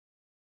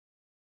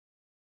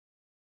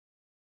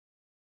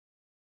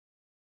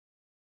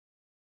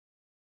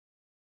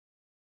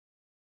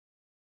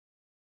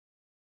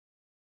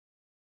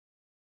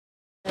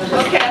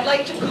Okay, I'd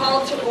like to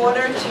call to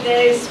order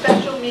today's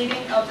special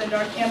meeting of the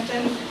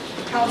Northampton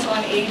Council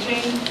on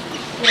Aging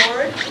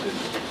Board.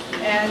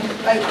 And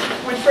I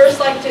would first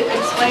like to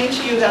explain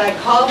to you that I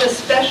called this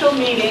special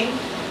meeting,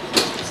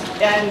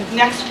 and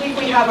next week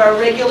we have our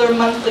regular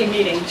monthly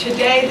meeting.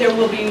 Today there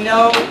will be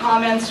no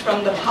comments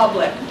from the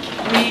public.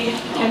 We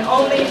can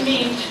only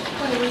meet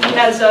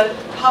as a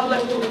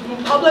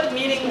public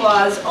meeting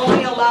laws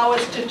only allow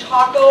us to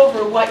talk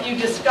over what you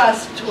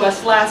discussed to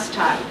us last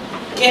time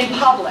in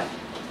public.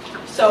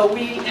 So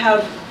we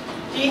have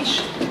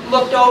each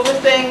looked over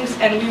things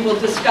and we will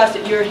discuss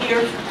it. You're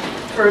here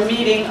for a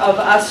meeting of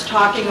us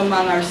talking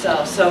among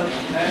ourselves. So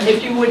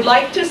if you would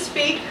like to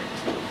speak,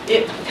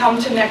 come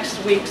to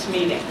next week's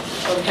meeting.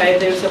 Okay,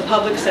 there's a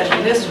public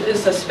session. This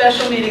is a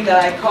special meeting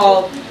that I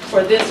called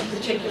for this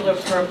particular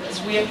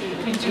purpose. We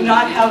do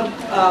not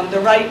have the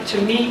right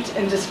to meet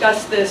and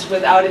discuss this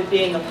without it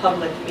being a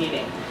public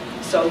meeting.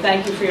 So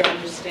thank you for your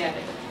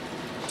understanding.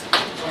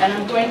 And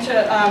I'm going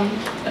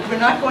to, we're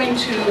not going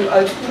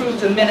to approve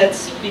the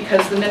minutes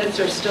because the minutes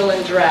are still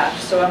in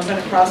draft. So I'm going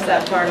to cross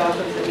that part off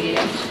of the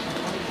meeting.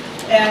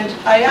 And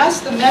I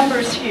asked the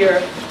members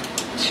here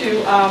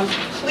to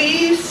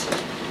please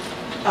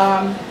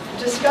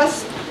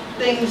discuss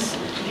things,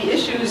 the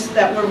issues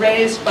that were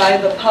raised by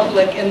the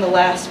public in the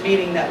last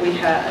meeting that we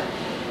had.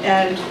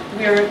 And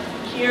we're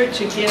here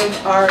to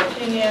give our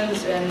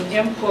opinions and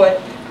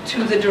input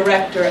to the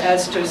director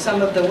as to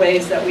some of the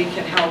ways that we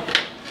can help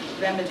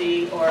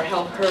remedy or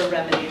help her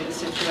remedy the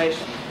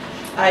situation.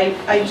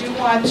 I do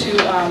want to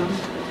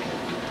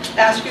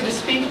ask you to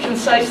speak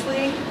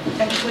concisely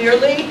and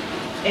clearly,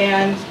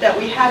 and that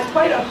we had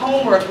quite a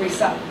homework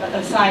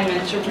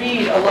assignment to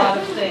read a lot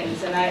of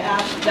things, and I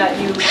ask that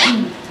you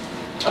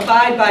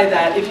abide by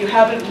that. If you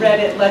haven't read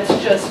it, let's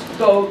just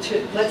go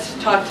to, let's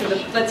have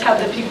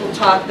the people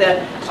talk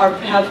that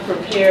have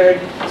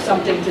prepared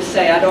something to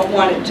say. I don't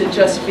want it to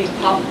just be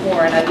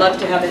popcorn. I'd love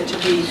to have it to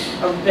be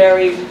a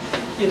very,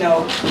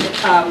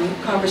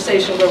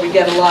 conversation where we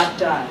get a lot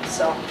done.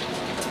 So.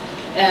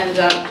 And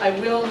I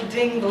will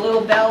ding the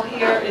little bell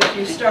here if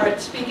you start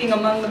speaking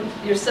among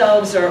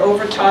yourselves or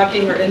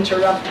over-talking or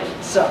interrupting.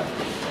 So,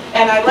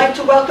 and I'd like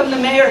to welcome the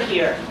mayor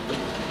here,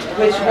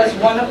 which was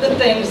one of the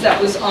things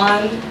that was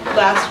on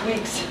last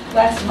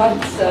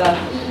month's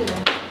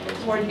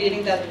board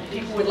meeting, that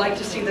people would like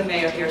to see the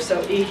mayor here.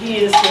 So he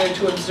is here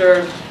to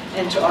observe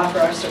and to offer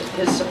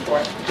his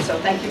support. So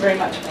thank you very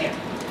much, Mayor.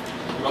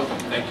 You're welcome.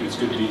 Thank you. It's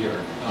good to be here.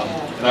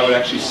 And I would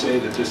actually say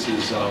that this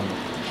is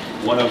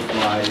one of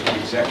my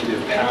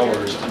executive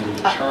powers under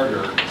the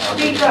charter.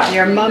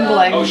 You're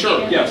mumbling. Oh,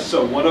 sure, yes.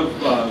 So one of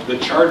the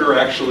charter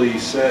actually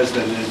says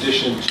that in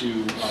addition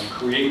to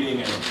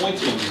creating and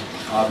appointing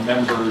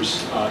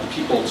members,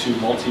 people to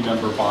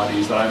multi-member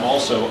bodies, that I'm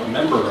also a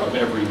member of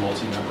every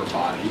multi-member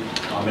body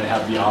and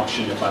have the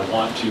option, if I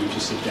want to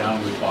sit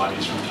down with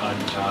bodies from time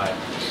to time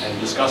and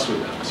discuss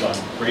with them. So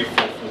I'm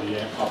grateful for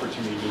the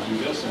opportunity to do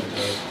this and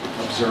to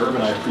observe,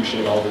 and I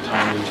appreciate all the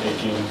time you're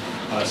taking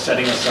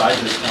setting aside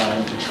this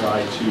time to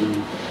try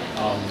to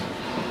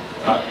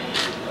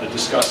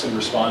discuss and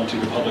respond to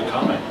the public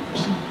comment.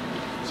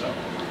 So,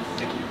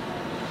 thank you.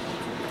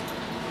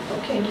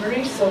 Okay,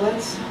 Marie, so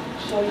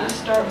shall you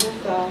start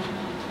with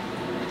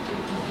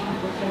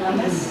working on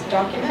this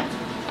document?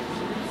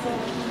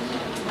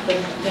 The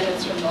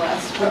minutes from the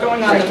last, we're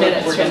going on the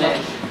minutes. We're going to,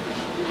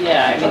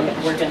 yeah, I mean,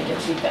 we're going to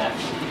get feedback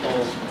from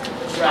people.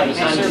 Right,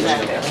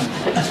 back there.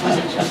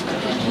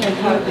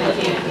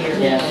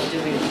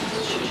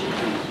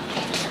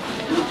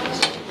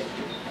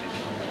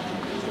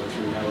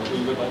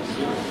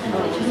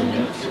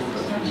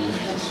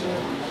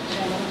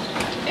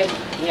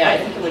 Yeah, I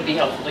think it would be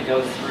helpful to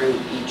go through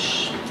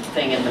each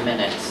thing in the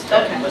minutes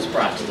that was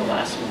brought to the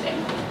last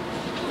meeting.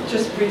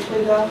 Just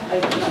briefly though?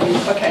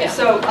 Okay, yeah.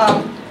 So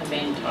the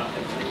main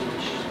topic for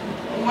each.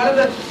 One of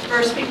the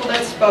first people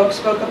that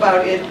spoke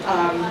about it,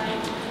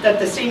 that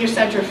the senior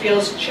center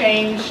feels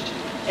changed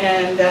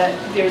and that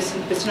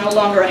it's no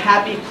longer a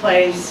happy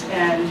place,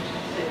 and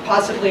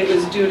possibly it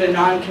was due to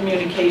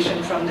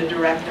non-communication from the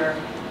director,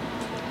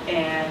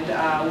 and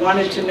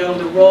wanted to know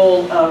the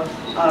role of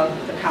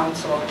the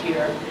council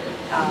here.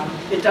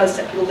 It does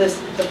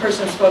list, the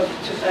person spoke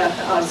to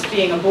us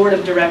being a board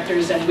of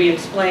directors, and we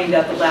explained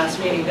at the last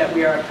meeting that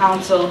we are a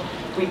council.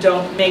 We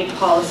don't make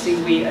policy,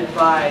 we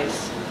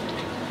advise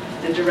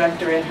the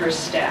director and her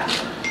staff.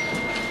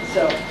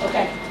 So,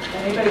 okay.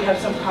 Anybody have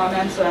some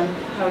comments on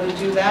how to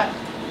do that?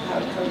 How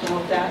to go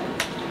with that?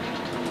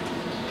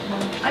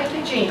 I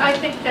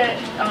think that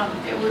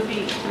it would be,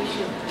 we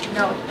should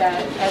note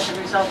that as a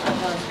result of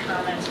those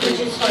comments, as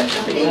a result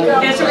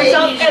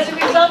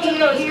of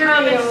those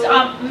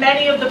comments,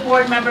 many of the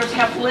board members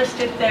have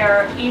listed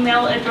their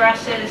email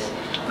addresses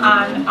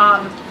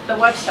on the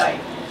website,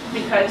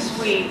 because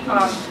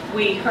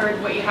we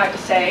heard what you had to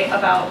say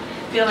about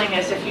feeling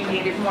as if you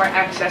needed more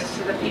access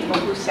to the people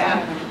who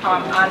sat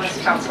on this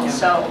council.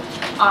 So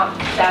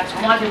that's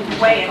one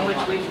way in which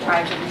we've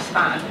tried to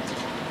respond.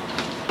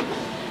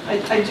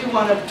 I do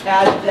want to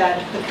add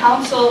that the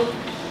council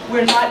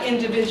we're not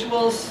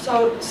individuals,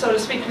 so to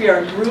speak, we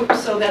are a group,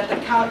 so that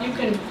you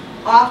can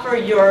offer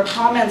your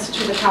comments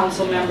to the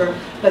council member,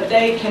 but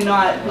they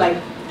cannot like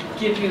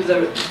give you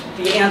the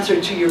answer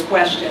to your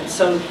question.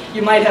 So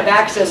you might have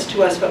access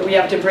to us, but we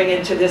have to bring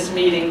it to this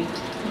meeting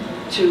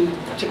to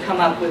come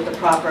up with the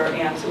proper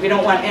answer. We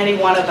don't want any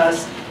one of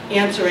us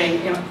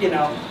answering,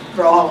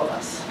 for all of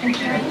us. And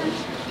Karen,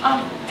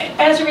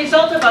 as a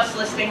result of us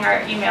listing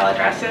our email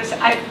addresses,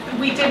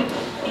 we did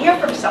hear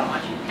from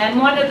someone. And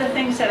one of the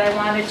things that I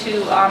wanted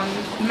to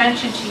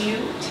mention to you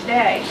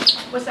today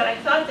was that I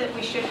thought that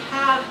we should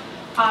have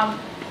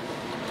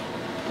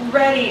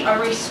ready a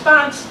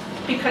response,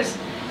 because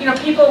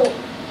people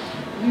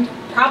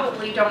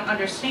probably don't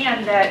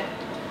understand that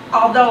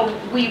although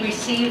we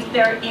received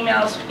their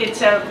emails, it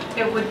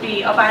would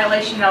be a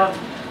violation of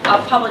a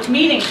public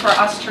meeting for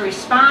us to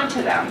respond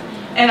to them.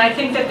 And I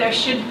think that we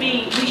should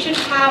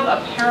have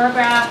a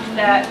paragraph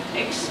that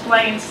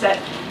explains that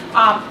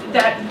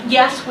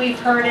yes, we've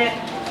heard it,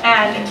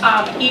 and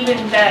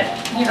even that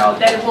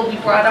that it will be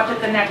brought up at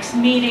the next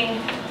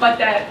meeting, but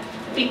that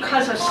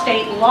because of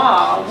state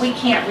law, we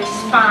can't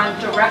respond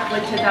directly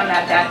to them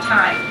at that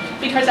time.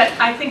 Because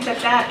I think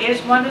that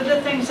is one of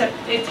the things that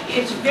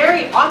it's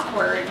very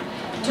awkward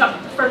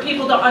for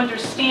people to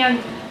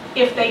understand.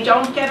 If they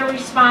don't get a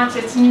response,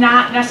 it's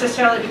not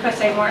necessarily because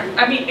they weren't.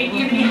 I mean,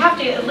 you have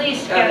to at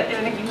least get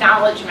an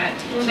acknowledgement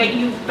that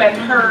you've been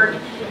heard,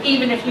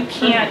 even if you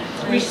can't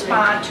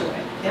respond to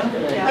it.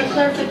 A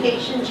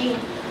clarification, Jean.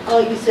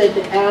 You said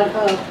to add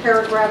a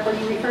paragraph. Are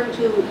you referring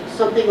to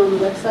something on the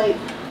website?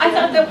 I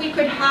thought that we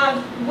could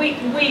have, we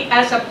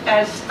as a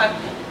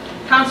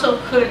council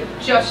could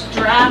just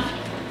draft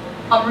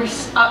a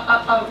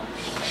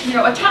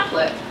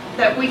template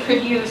that we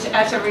could use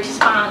as a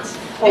response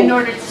in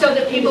order so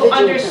that people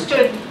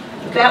understood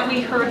that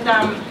we heard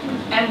them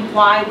and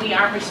why we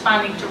aren't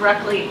responding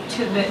directly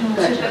to the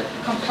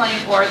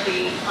complaint or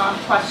the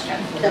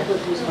question.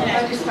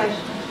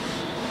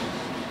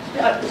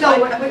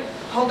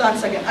 Hold on a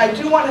second. I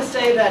do want to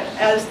say that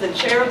as the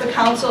chair of the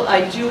council,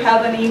 I do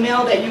have an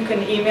email that you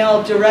can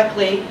email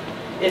directly.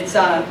 It's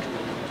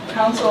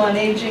Council on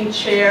Aging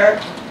Chair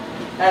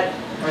at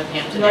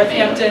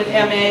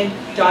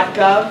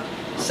NorthamptonMA.gov.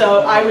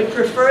 So I would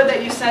prefer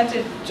that you sent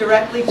it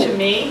directly to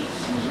me.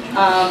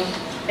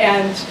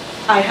 And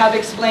I have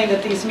explained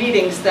at these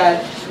meetings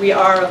that we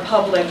are a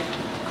public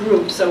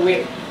group, so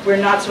we're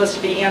not supposed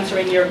to be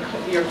answering your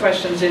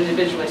questions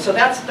individually. So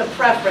that's the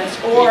preference,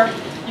 or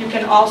you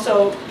can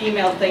also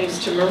email things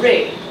to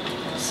Marie.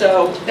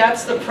 So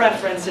that's the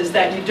preference, is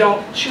that you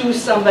don't choose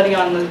somebody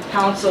on the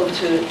council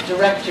to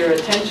direct your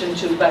attention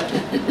to, but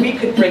we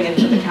could bring it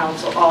to the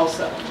council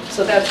also.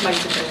 So that's my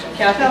suggestion.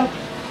 Kathy?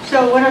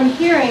 So what I'm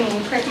hearing,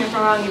 and correct me if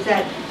I'm wrong, is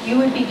that you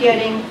would be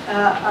getting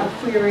a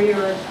query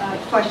or a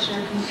question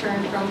or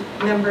concern from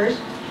members,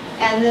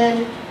 and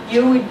then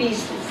you would be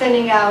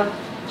sending out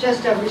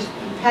just having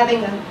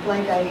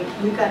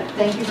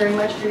thank you very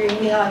much for your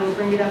email, I will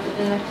bring it up at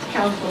the next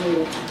council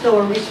meeting. So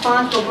a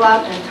response will go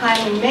out in a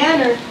timely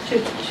manner to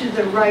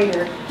the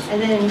writer,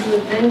 and then you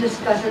would then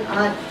discuss it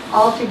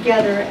all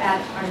together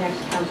at our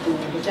next council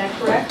meeting. Is that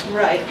correct?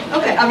 Right.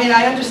 Okay. I mean,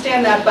 I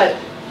understand that, but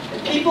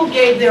people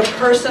gave their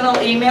personal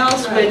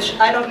emails, which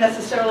I don't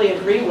necessarily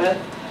agree with,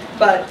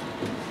 but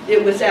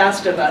it was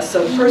asked of us.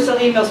 So personal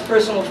emails,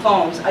 personal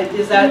phones.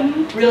 Is that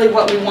really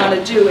what we want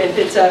to do? If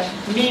it's a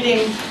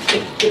meeting,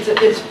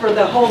 it's for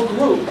the whole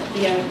group,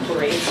 the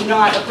inquiry. It's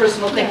not a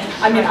personal thing.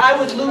 I mean, I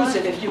would lose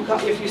it if you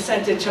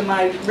sent it to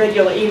my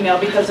regular email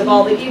because of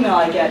all the email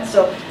I get.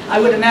 So I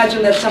would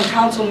imagine that some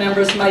council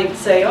members might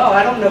say, oh,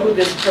 I don't know who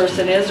this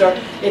person is, or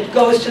it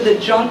goes to the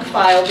junk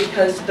file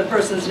because the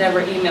person's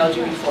never emailed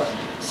you before.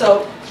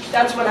 So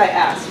that's what I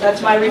asked.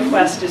 That's my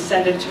request, to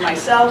send it to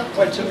myself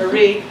or to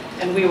Marie,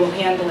 and we will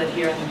handle it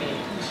here in the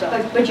meeting. So.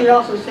 But you're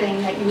also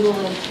saying that you will,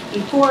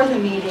 before the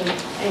meeting,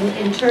 and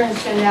in turn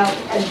send out,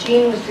 as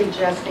Jean was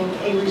suggesting,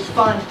 a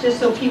response, just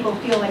so people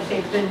feel like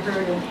they've been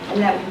heard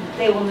and that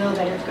they will know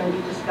that it's going to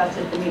be discussed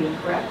at the meeting,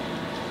 correct?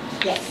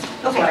 Yes.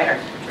 Okay.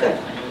 Good.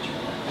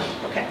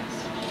 Okay.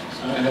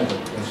 I have a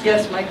question.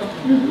 Yes, Michael?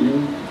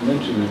 You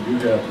mentioned that you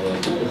have a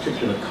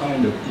particular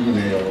kind of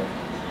email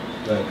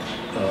that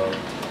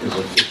is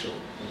official,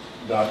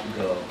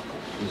 .gov.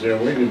 Is there a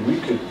way that we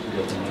could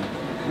get them?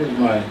 Here's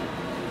my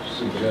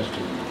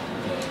suggestion,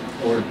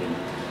 origin.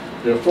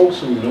 There are folks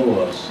who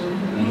know us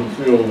and who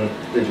feel that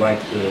they'd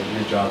like to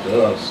reach out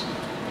to us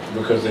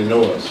because they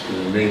know us, because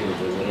they're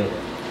neighbors or whatever.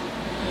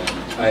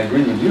 And I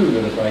agree with you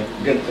that if I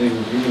get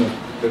things, even if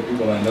they're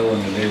people I know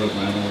and the neighbors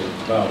I know what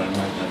it's about, I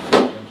might not pay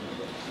attention to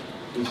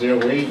them. Is there a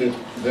way that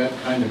that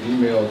kind of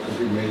email could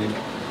be made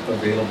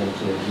available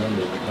to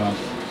members of the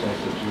council, such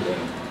as you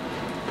have?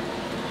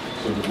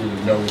 So that we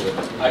would know that.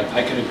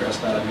 I can address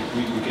that. I mean,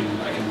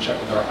 I can check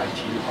with our IT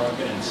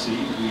department and see.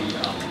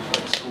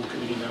 Like school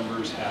committee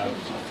members have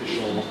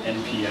official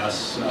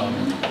NPS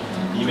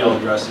email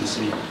addresses.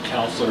 City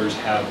councilors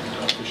have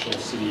official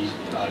city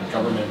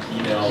government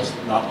emails.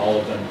 Not all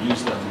of them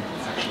use them,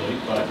 actually,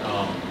 but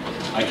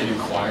I can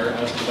inquire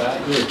as to that.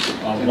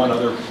 One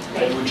other,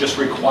 it would just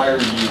require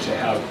you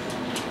to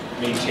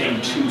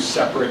maintain 2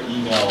 separate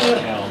email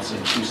accounts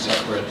and 2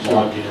 separate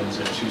logins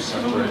and 2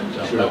 separate,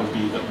 that would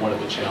be one of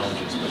the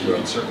challenges, but you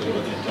can certainly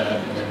look into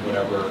that, and then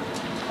whatever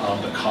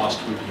the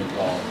cost would be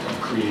involved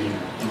of creating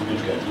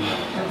individual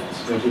email accounts.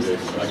 Thank you,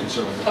 Dave. I can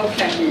certainly look into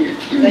Okay,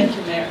 thank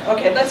you, Mayor.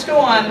 Okay, let's go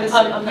on. We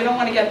don't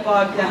want to get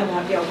bogged down.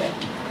 Yeah, okay.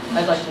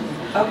 I'd like to.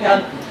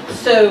 Okay.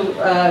 So,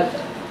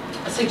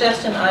 a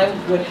suggestion I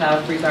would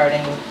have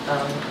regarding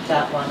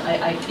that one,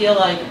 I feel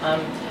like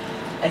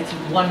it's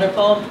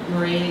wonderful.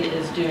 Marie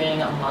is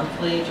doing a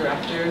monthly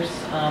directors,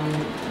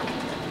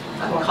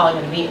 I'm calling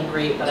it a meet and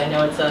greet, but I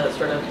know it's a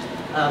sort of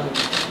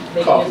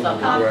making yourself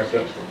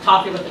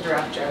coffee with the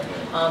director.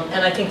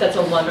 And I think that's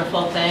a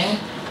wonderful thing.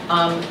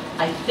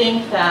 I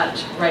think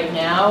that right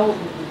now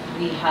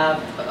we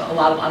have a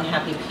lot of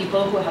unhappy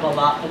people who have a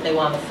lot that they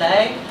want to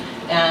say.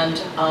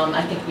 And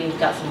I think we've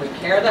got some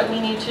repair that we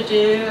need to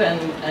do,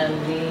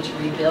 and we need to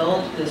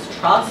rebuild this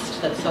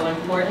trust that's so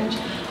important.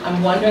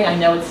 I'm wondering, I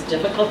know it's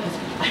difficult because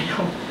I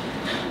know,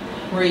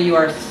 Marie, you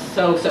are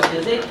so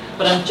busy,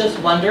 but I'm just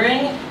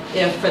wondering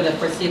if for the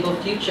foreseeable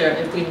future,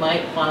 if we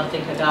might want to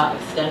think about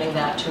extending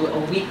that to a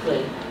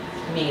weekly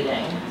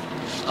meeting,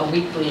 a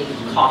weekly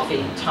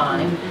coffee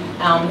time,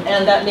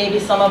 and that maybe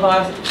some of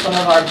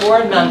our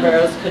board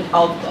members could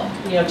all,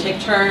 take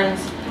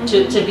turns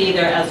to be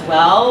there as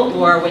well,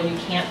 or when you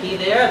can't be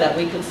there, that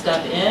we could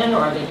step in,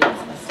 or maybe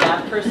a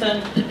staff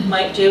person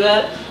might do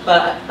it,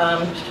 but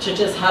to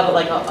just have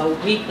like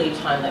a weekly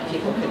time that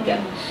people could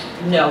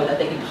know that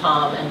they can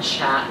come and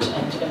chat,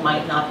 and it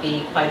might not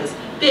be quite as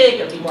big,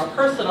 it would be more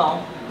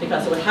personal,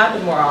 because it would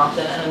happen more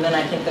often, and then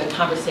I think the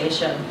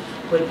conversation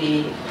would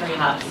be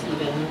perhaps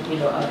even,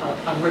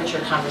 a richer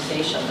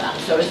conversation then.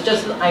 So it's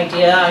just an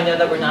idea. I know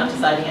that we're not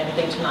deciding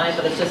anything tonight,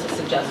 but it's just a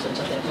suggestion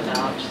to think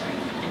about.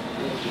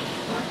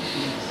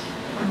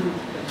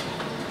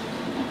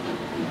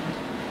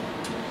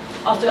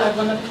 Also, I have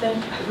one other thing,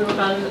 if we were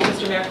on,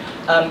 Mr. Mayor.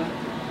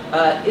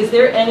 Is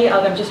there any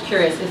other, I'm just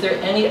curious, is there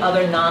any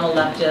other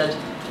non-elected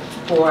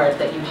board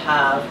that you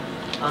have,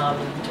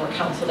 or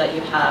council that you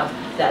have,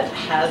 that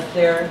has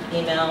their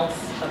emails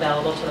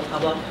available to the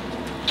public?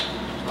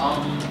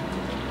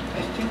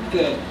 I think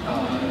that,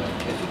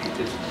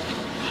 it's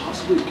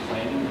possibly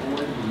planning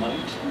board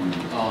might,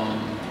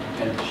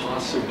 and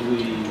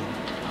possibly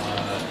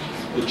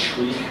the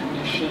tree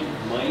commission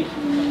might.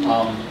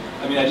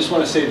 I mean, I just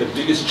want to say the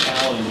biggest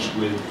challenge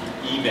with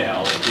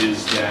email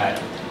is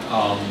that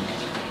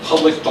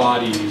public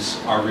bodies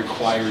are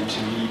required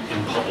to meet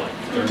in public.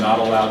 They're not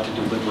allowed to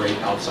deliberate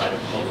outside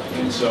of public.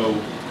 And so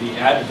the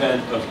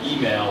advent of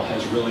email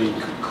has really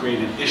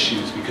created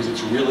issues, because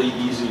it's really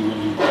easy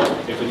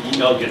if an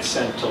email gets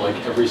sent to like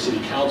every city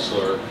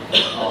councilor,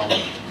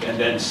 and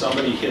then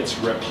somebody hits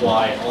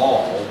reply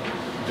all,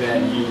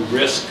 then you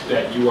risk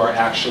that you are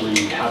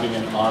actually having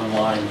an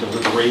online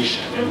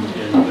deliberation, and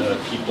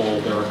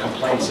there are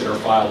complaints that are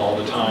filed all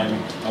the time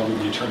with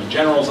the Attorney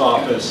General's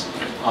office.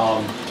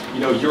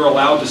 You're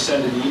allowed to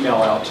send an email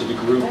out to the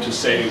group to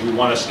say we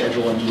want to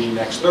schedule a meeting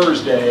next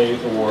Thursday,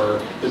 or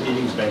the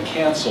meeting's been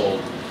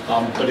canceled.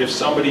 But if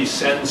somebody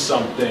sends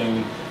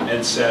something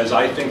and says,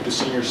 I think the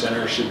senior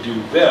center should do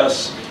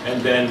this,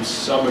 and then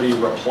somebody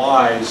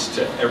replies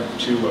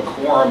to a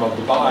quorum of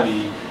the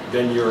body,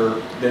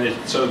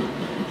 so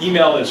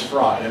email is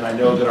fraud. And I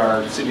know that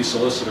our city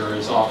solicitor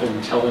is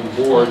often telling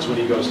boards when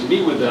he goes to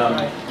meet with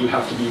them, you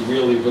have to be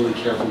really, really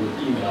careful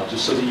with email,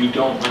 just so that you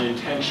don't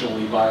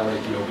unintentionally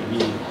violate the open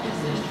meeting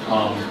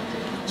law.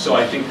 So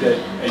I think that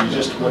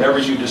whatever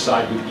you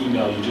decide with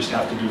email, you just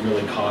have to be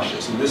really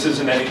cautious. And this is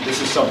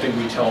something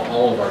we tell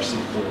all of our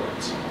city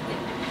boards.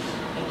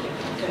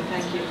 Okay,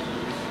 thank you.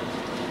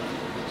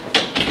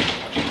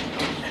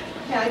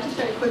 Yeah, I just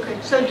had a quick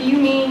question. So do you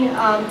mean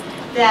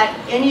that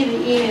any of the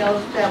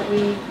emails that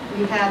we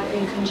have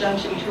in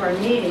conjunction to our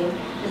meeting,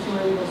 this is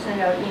where we will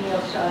send out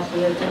emails to us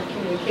and there's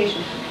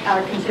communication,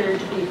 are considered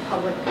to be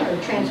public or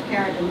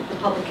transparent, and the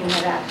public can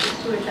have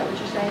access to it? Is that what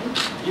you're saying?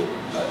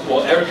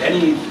 Well,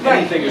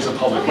 anything is a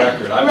public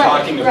record. I'm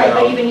talking about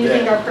but even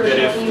using our that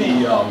if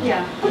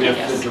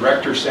personal the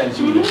director sends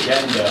you an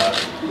agenda,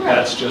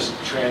 that's just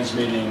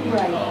transmitting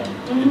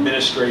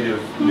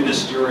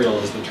ministerial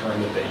is the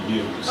term that they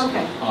use.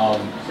 Okay.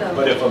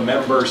 But if a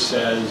member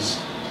says,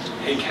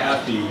 hey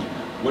Kathy,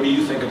 what do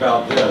you think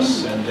about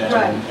this? And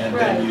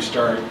then you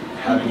start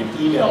having an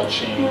email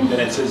chain, then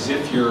it's as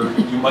if you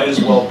might as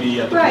well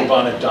be at the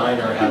Bluebonnet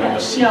Diner having a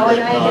secret. No,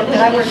 and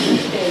I work in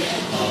the state,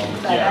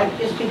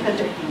 just because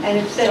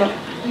instead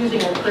of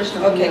using our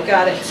personal. Okay,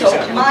 got it. So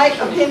my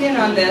opinion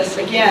on this,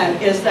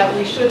 again, is that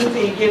we shouldn't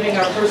be giving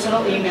our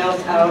personal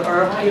emails out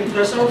or our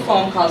personal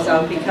phone calls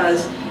out,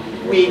 because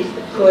we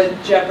could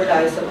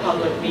jeopardize the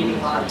public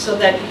meeting law. So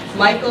that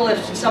Michael,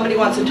 if somebody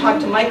wants to talk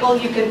to Michael,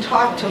 you can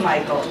talk to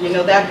Michael,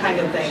 that kind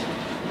of thing.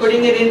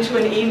 Putting it into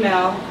an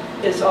email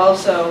is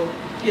also,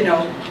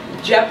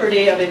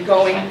 jeopardy of it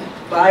going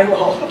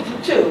viral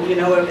too, you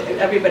know,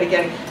 everybody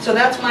getting. So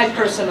that's my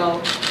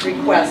personal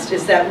request,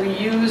 is that we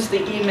use the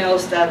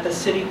emails that the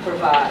city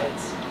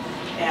provides,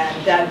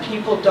 and that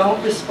people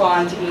don't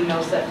respond to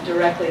emails that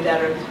directly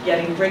that are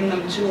bring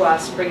them to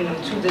us, bring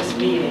them to this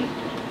meeting.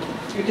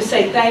 You can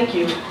say thank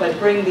you, but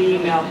bring the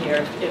email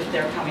here if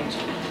they're coming to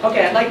you.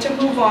 Okay, I'd like to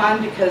move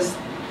on because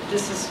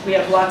we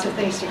have lots of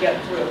things to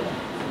get through.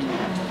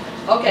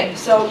 Okay,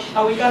 so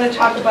are we going to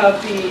talk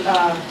about the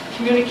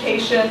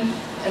communication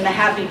and the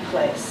happy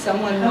place?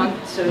 Someone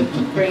wants to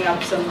bring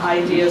up some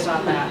ideas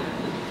on that.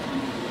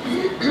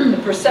 The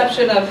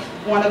perception of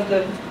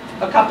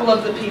a couple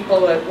of the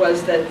people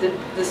was that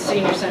the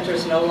senior center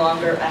is no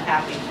longer a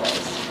happy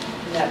place,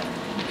 and that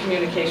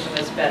communication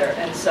is better.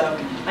 And so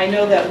I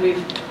know that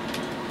we've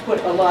put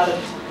a lot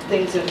of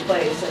things in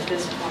place at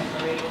this point.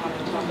 Marie, you want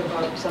to talk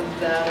about some of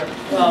that, or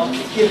well,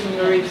 give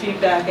Marie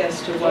feedback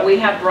as to what? We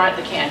have brought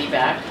the candy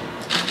back,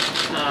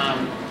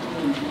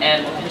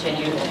 and we'll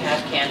continue to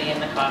have candy in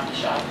the coffee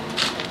shop.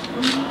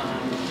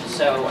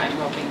 So I'm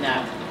hoping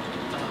that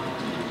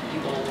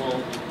people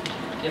will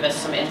give us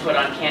some input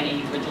on candy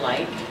you would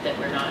like that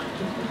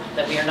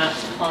we are not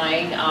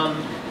supplying.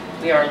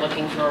 We are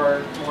looking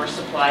for more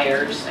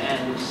suppliers,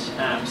 and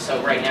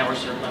so right now we're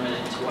sort of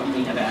limited to what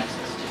we have access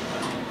to.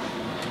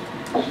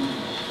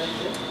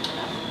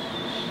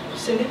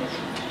 Cindy?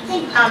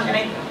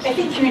 I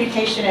think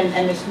communication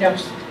and this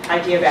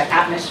idea about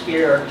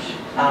atmosphere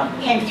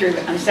came through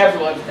on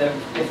several of the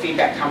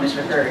feedback comments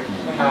we heard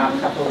a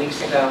couple of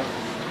weeks ago.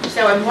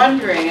 So I'm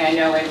wondering, I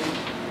know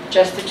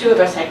just the two of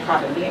us had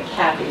coffee, we had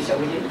Kathy, so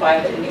we didn't buy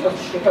it in the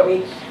open, but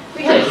we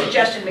had a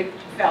suggestion we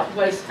felt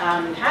was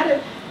how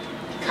to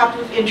a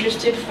couple of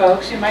interested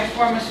folks who might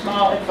form a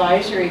small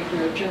advisory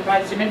group to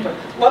provide some input.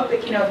 What,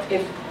 you know,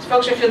 if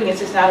folks are feeling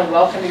this is not a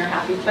welcoming or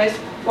happy place,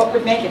 what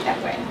would make it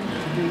that way?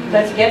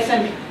 Let's get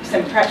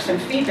perhaps some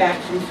feedback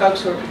from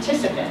folks who are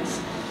participants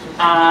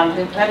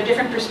who have a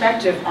different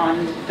perspective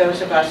on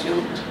those of us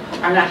who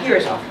are not here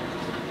as often.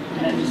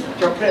 And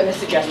put in the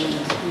suggestions.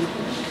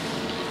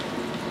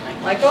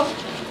 Michael?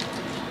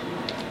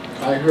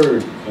 I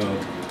heard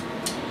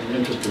an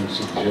interesting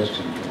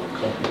suggestion from a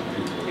couple of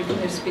people. You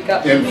can speak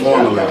up.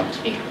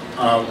 Informally,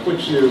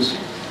 which is,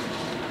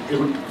 it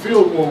would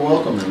feel more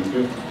welcoming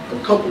if a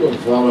couple of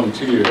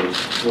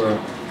volunteers were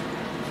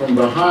from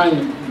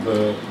behind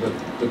the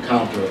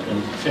counter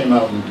and came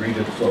out and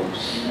greeted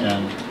folks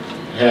and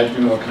had,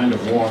 you know, a kind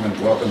of warm and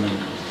welcoming.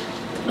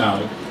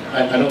 Now,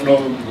 I don't know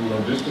the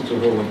logistics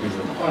of what would be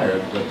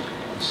required, but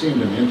it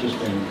seemed an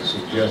interesting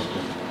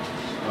suggestion.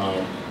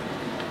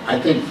 I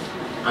think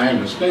I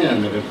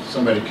understand that if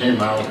somebody came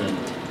out and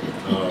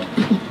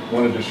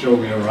wanted to show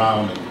me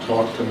around and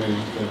talk to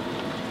me,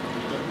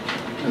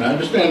 and I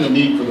understand the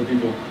need for the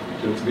people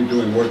to be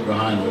doing work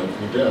behind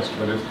the desk,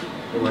 but if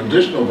there were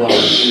additional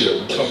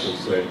volunteers, a couple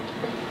say,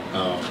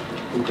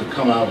 who could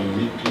come out and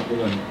meet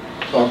people and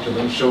talk to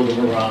them, show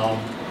them around,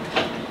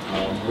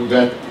 would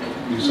that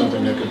be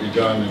something that could be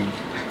done, and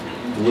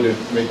would it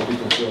make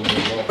people feel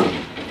more welcome?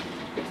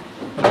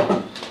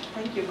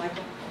 Thank you,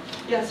 Michael.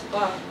 Yes,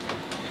 Bob.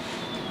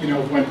 You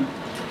know, when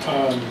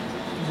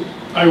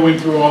I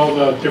went through all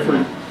the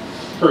different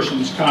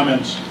persons'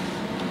 comments,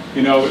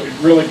 you know, it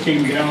really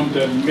came down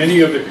to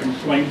many of the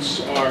complaints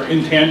are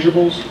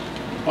intangibles,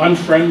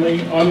 unfriendly,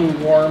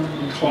 unwarm,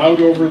 cloud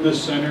over the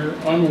center,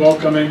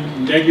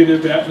 unwelcoming,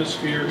 negative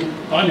atmosphere,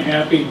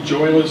 unhappy,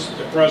 joyless,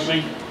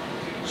 depressing.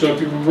 So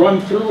if you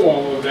run through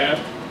all of that,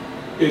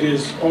 it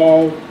is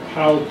all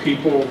how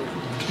people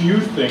view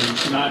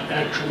things, not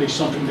actually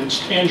something that's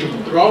tangible.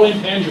 They're all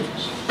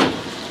intangibles.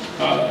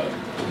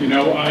 You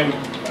know, I'm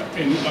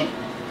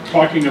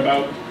talking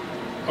about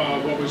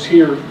what was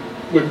here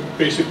with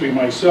basically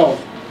myself,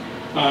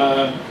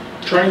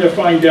 trying to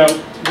find out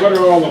what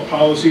are all the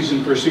policies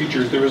and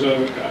procedures. There was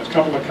a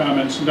couple of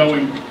comments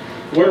knowing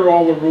what are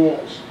all the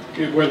rules,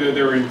 whether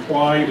they're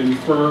implied,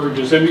 inferred,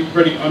 does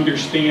anybody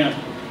understand?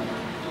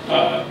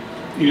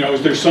 You know,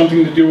 is there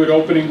something to do with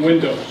opening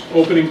windows,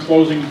 opening,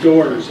 closing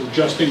doors,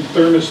 adjusting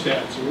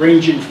thermostats,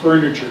 arranging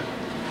furniture,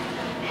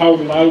 how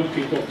loud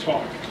people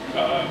talk,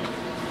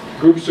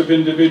 groups of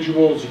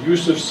individuals,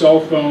 use of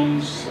cell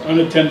phones,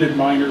 unattended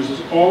minors,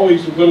 all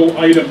these little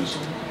items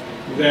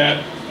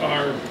that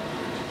are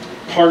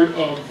part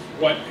of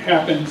what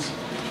happens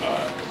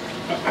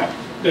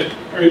that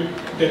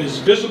is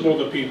visible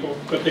to people,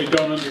 but they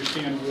don't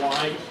understand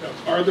why.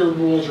 Are there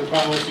rules or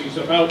policies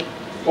about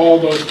all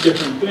those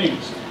different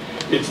things?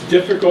 It's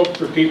difficult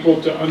for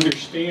people to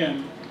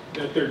understand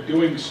that they're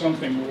doing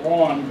something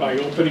wrong by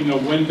opening a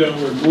window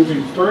or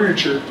moving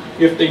furniture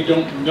if they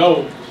don't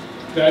know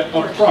that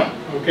up front,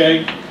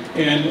 okay?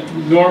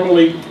 And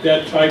normally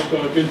that type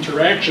of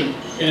interaction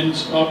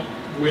ends up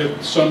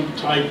with some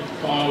type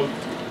of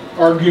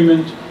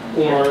argument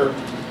or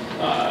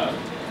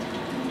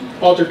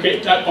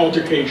not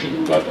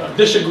altercation, but a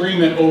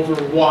disagreement over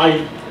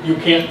why you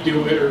can't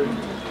do it or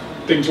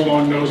things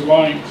along those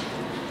lines.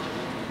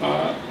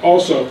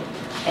 Also,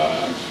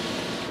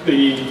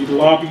 the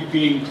lobby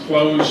being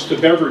closed to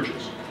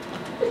beverages.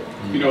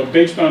 You know,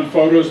 based on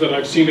photos that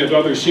I've seen at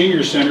other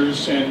senior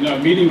centers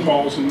and meeting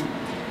halls, and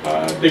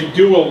they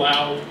do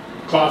allow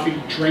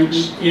coffee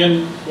drinks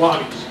in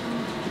lobbies.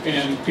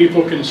 And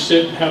people can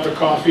sit and have a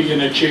coffee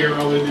in a chair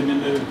other than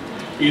in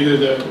either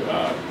the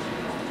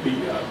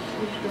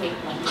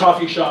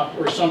coffee shop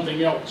or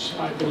something else.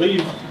 I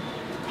believe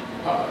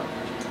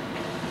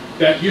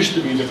that used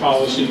to be the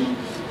policy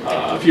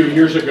a few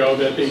years ago,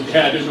 that they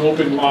had an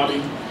open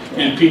lobby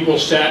and people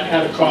sat,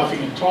 had a coffee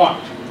and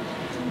talked.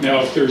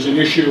 Now, if there's an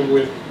issue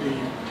with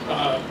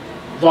the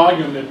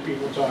volume that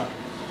people talk,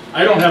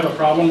 I don't have a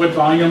problem with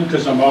volume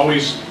because I'm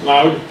always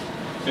loud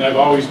and I've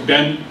always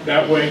been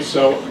that way.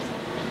 So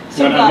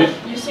when Bob,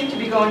 you seem to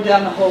be going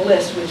down the whole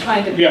list. We're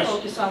trying to Yes.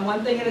 focus on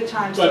one thing at a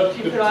time, so But if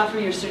you could offer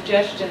your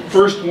suggestions.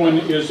 first one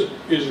is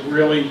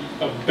really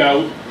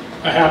about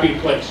a happy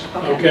place,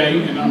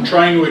 okay? And I'm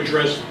trying to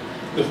address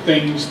the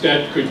things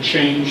that could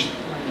change.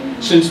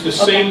 Since the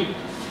same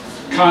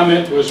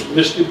comment was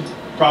listed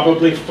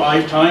probably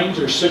 5 times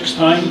or 6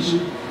 times,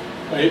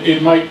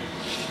 it might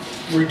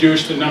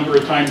reduce the number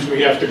of times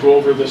we have to go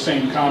over the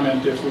same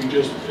comment if we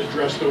just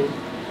address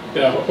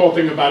the whole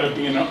thing about it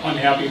being an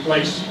unhappy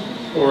place,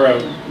 or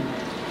a,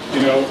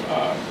 you know,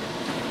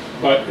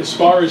 but as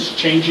far as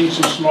changing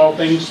some small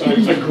things,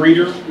 a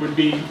greeter would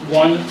be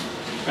one.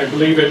 I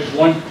believe at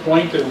one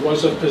point there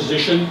was a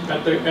position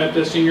at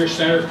the senior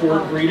center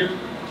for a greeter.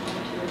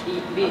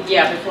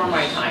 Yeah, before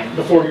my time.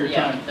 Before your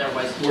Yeah, time. there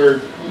was.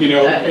 Where, you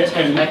know,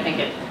 and I think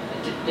it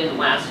didn't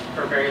last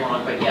for very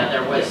long, but yeah,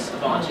 there was a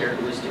volunteer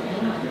who was doing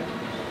that.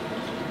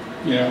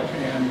 You know,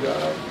 and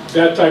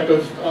that type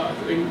of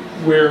thing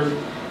where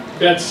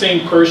that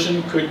same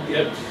person could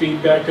get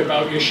feedback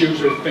about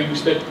issues or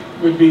things that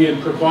would be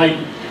and provide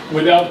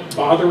without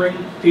bothering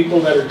people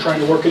that are trying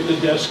to work at the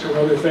desk or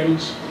other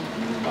things.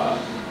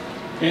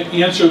 And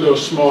answer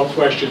those small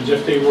questions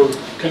if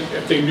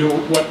they knew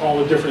what all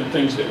the different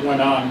things that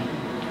went on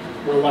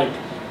were like.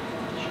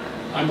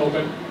 I'm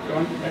open. Go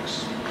on,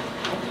 next.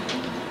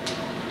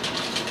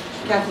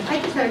 Catherine, I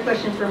just had a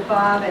question for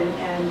Bob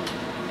and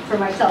for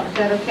myself. Is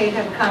that okay to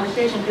have a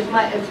conversation? Because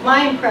it's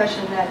my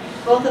impression that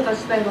both of us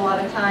spend a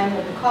lot of time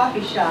at the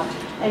coffee shop,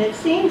 and it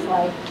seems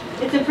like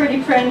it's a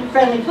pretty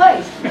friendly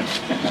place,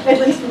 at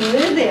least when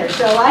we're there.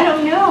 So I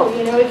don't know,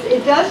 you know,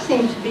 it does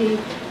seem to be,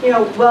 you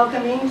know,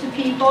 welcoming to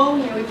people.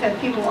 You know, we've had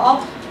people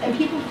and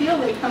people feel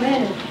they come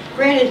in, and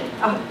granted,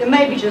 it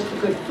may be just the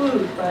good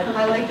food, but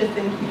I like to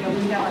think, you know,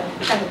 we have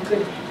a kind of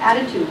good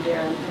attitude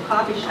there in the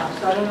coffee shop.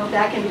 So I don't know if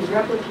that can be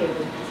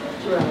replicated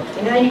throughout.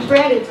 And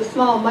granted, it's a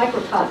small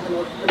microcosm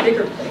of a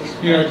bigger place.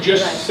 You know,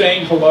 just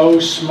saying hello,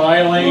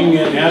 smiling,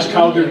 and ask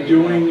how they're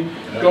doing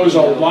goes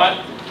a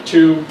lot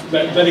to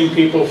letting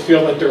people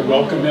feel that they're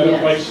welcome at a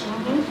place.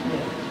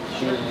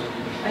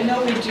 I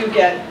know we do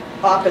get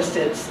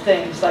opposites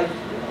things, like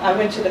I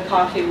went to the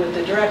coffee with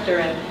the director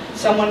and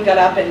someone got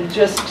up and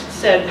just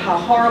said how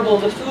horrible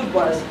the food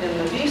was in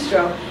the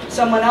bistro.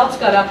 Someone else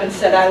got up and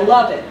said, I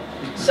love it.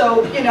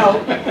 So, you know,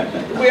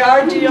 we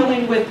are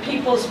dealing with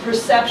people's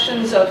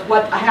perceptions of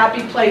what a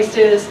happy place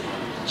is.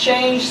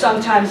 Change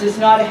sometimes is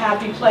not a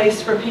happy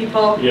place for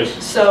people. Yes.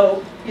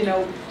 So, you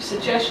know,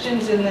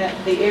 suggestions in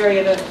the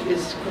area that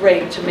is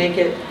great to make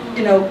it,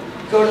 you know,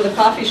 go to the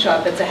coffee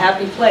shop. It's a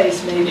happy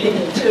place, maybe,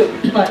 too.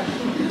 But,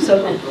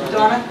 so,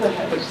 Donna, go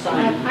ahead.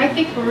 I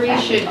think Marie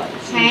should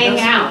hang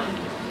out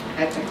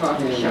at the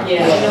coffee shop.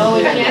 Yeah. No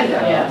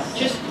agenda, Yes.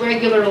 just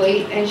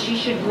regularly, and she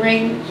should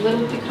bring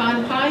little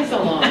pecan pies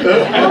along.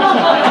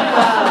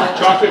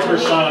 Chocolate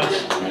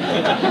croissants.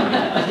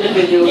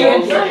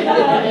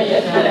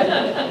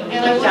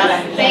 And I want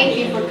to thank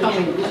you for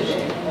coming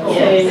today.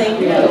 Thank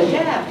you.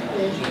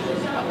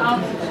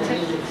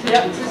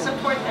 To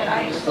support that,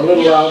 A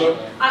little louder.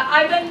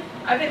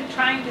 I've been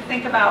trying to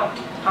think about,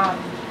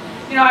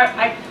 you know,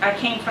 I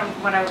came from,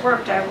 when I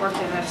worked in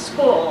a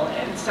school,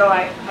 and so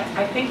I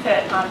think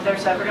that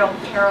there's a real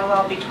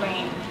parallel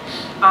between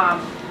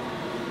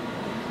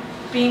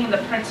being the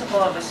principal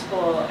of a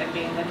school and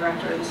being the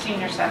director of the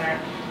senior center,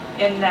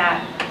 in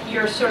that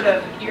you're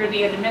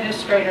the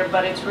administrator,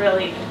 but it's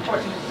really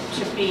important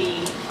to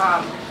be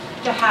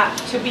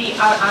to be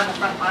out on the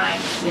front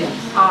lines,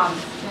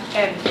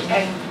 and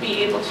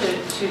be able to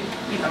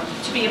you know,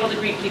 to be able to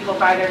greet people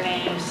by their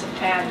names,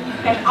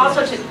 and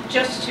also to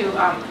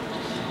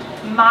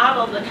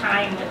model the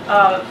kind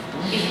of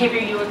behavior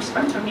you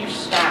expect from your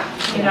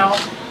staff, you know.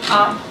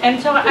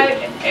 And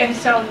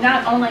so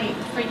not only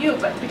for you,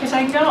 but because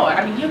I know,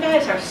 I mean, you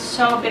guys are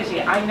so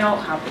busy. I know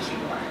how busy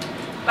you are.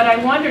 But I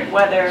wondered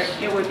whether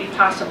it would be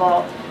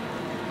possible,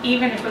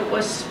 even if it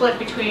was split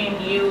between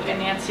you and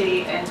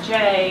Nancy and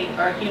Jay,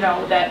 or, you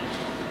know, that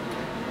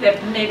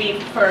maybe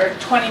for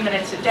 20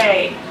 minutes a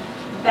day,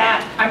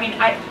 that, I mean,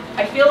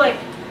 I feel like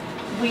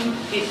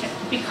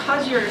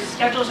because your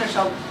schedules are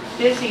so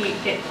busy,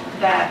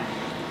 that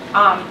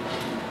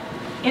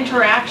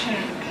interaction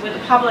with the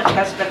public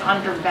has been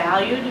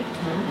undervalued,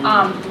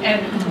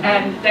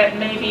 and that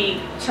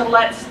maybe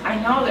I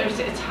know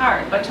it's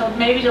hard, but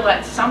maybe to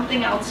let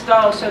something else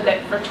go, so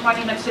that for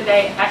 20 minutes a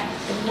day,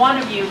 one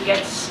of you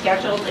gets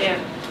scheduled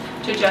in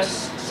to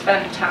just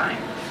spend time.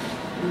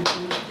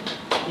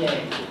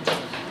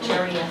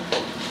 Jerry,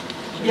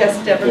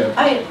 Yes, Deborah?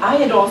 I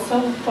had also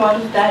thought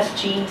of that,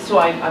 Jean, so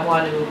I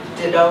want to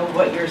ditto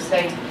what you're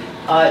saying.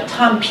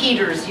 Tom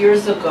Peters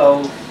years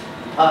ago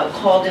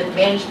called it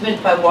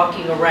management by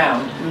walking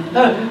around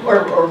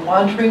or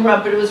wandering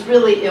around, but it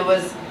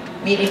was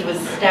meeting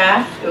with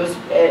staff. It was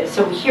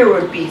so here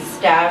would be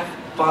staff,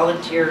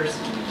 volunteers,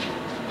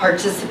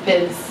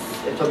 participants,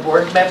 if a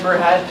board member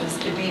happens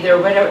to be there,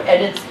 whatever,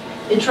 and it's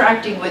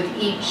interacting with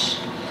each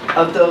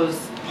of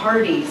those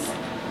parties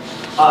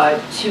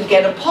to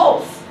get a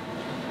pulse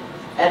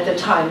at the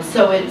time.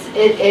 So it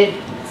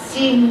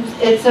seems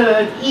it's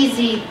an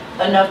easy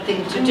enough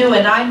thing to do,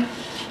 and I'm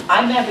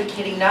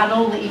advocating not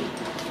only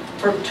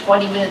for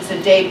 20 minutes a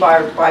day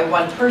by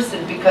one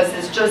person, because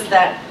it's just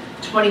that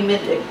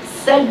 20-minute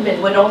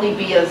segment would only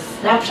be a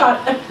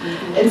snapshot,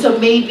 and so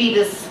maybe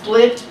to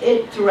split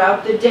it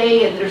throughout the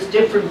day, and there's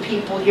different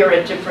people here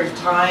at different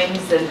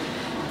times,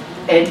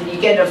 and you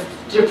get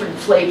different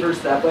flavors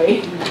that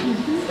way.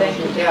 Thank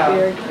you.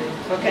 Yeah.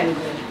 Okay.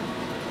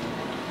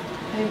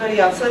 Anybody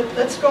else?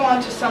 Let's go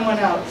on to someone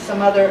else,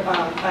 some other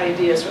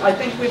ideas. I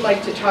think we'd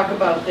like to talk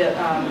about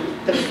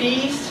the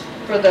fees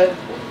for the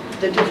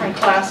different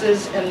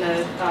classes, and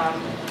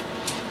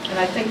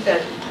I think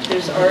that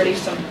there's already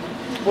some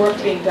work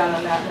being done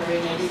on that. Marie,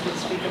 maybe you could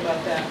speak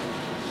about that.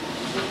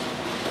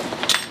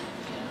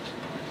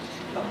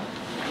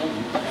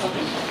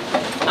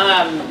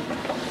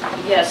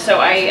 Yes, so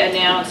I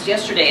announced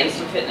yesterday in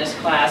some fitness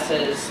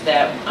classes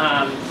that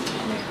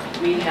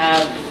we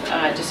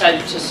have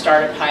decided to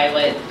start a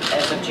pilot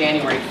as of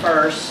January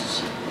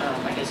 1st,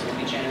 I guess it will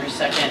be January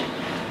 2nd,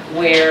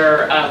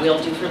 where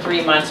we'll do for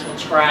 3 months, we'll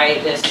try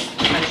this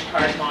punch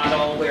card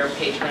model where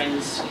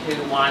patrons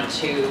who want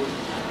to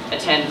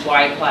attend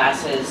Y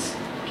classes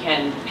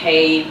can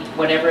pay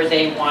whatever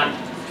they want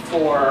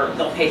for,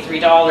 they'll pay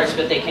 $3,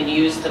 but they can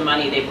use the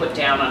money they put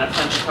down on a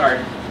punch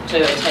card to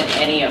attend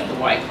any of the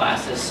Y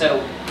classes.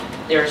 So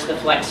there's the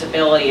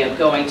flexibility of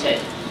going to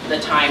the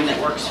time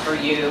that works for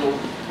you,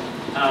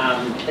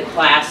 the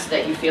class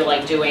that you feel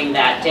like doing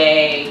that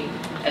day,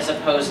 as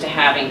opposed to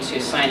having to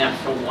sign up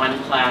for one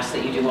class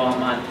that you do all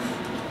month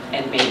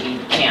and maybe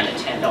can't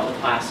attend all the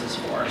classes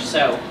for.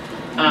 So,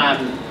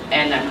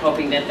 and I'm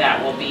hoping that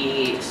that will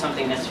be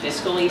something that's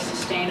fiscally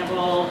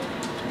sustainable,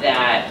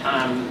 that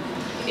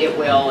it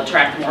will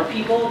attract more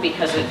people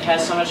because it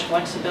has so much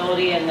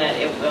flexibility, and that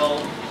it will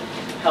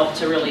help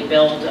to really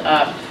build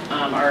up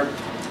our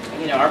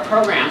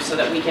program so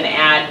that we can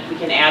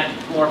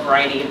add more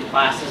variety of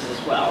classes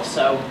as well.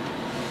 So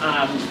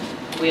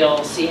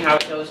we'll see how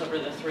it goes over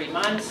the 3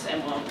 months,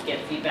 and we'll get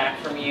feedback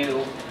from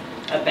you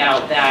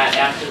about that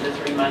after the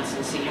 3 months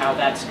and see how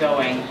that's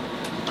going.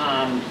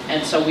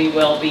 And so we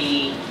will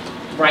be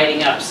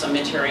writing up some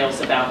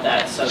materials about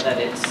that so that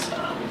it's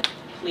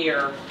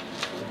clear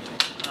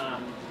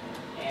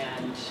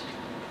and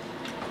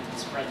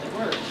spread the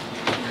word.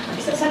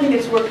 Is that something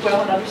that's worked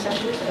well in other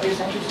centers? Other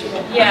centers do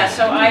that? Yeah,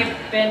 so I've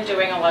been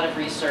doing a lot of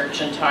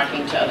research and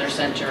talking to other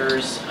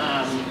centers.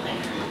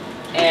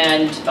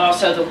 And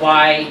also the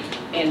Y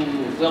in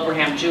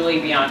Wilbraham, Julie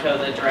Bianco,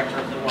 the director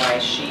of the Y,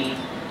 she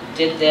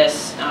did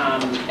this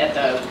at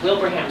the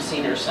Wilbraham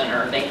Senior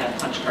Center. They had a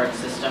punch card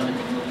system.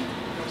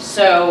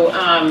 So,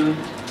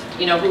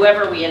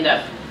 whoever we end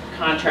up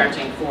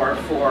contracting for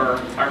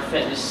our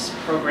fitness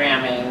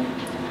programming,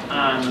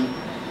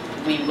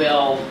 we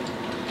will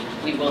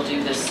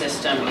do this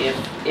system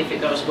if it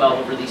goes well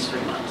over these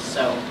 3 months.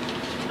 So,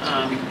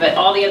 but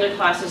all the other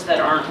classes that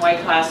aren't Y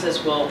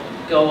classes will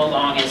go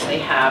along as they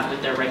have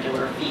with their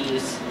regular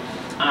fees.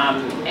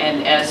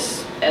 And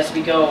as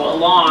we go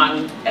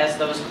along, as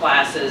those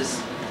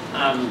classes,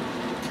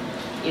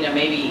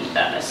 maybe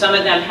some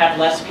of them have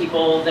less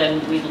people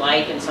than we'd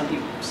like, and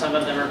some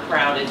of them are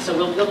crowded. So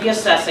we'll be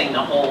assessing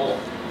the whole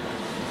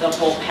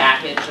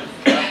package of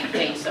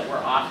things that we're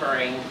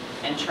offering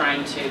and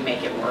trying to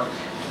make it work,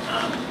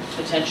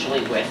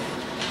 potentially with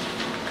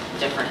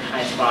different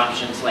kinds of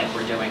options like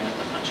we're doing with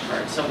the punch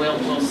card. So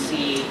we'll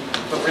see,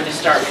 but we're going to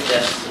start with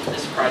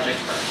this project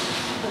first.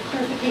 A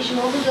clarification,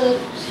 over the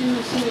two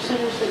senior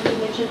centers that you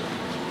mentioned?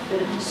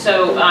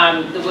 So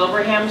the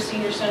Wilbraham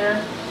Senior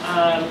Center,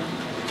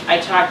 I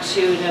talked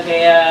to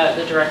Nevaeh,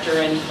 the director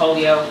in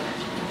Holyoke.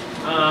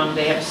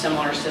 They have a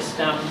similar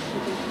system.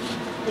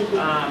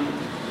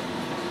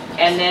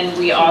 And then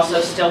we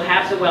also still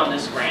have the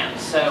wellness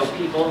grants. So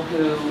people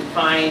who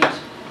find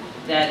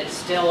that it's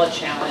still a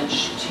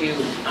challenge to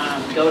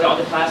go to all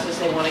the classes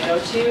they want to go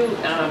to.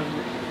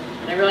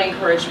 And I really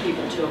encourage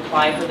people to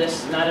apply for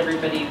this. Not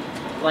everybody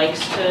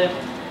likes to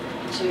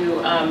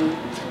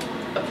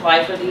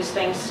apply for these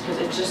things because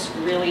it's just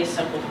really a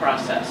simple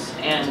process,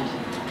 and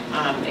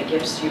it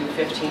gives you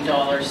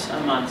 $15 a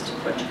month to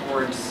put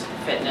towards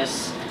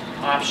fitness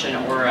option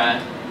or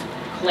a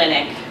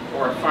clinic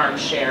or a farm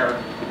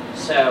share.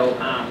 So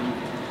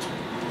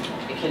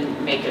it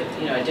can make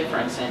a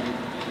difference in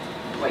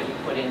what you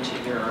put into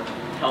your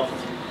health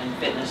and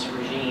fitness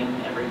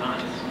regime every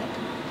month.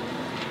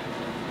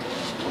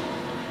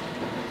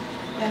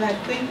 And I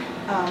think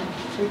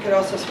we could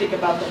also speak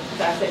about the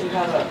fact that you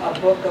have a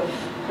book of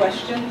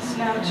questions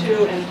now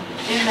too, and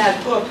in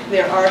that book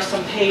there are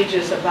some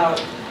pages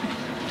about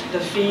the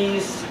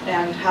fees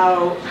and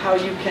how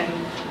you can,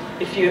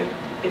 if you're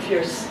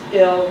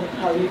ill,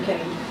 how you can,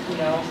 you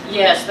know.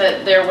 Yes,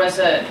 there was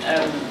at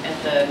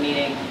the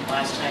meeting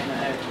last time,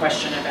 a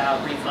question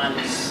about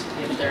refunds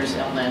if there's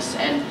illness.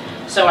 And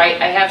so I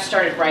have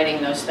started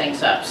writing those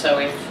things up. So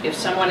if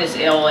someone is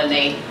ill and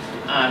they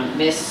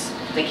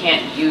they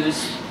can't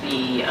use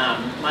the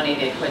money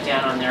they put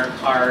down on their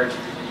card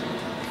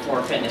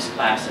for fitness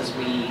classes,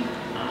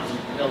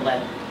 we'll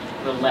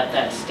let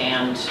that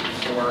stand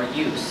for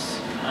use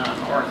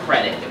or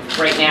credit.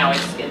 Right now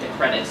it's in the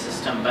credit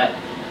system, but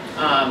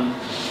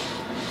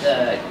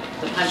the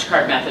punch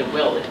card method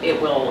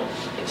will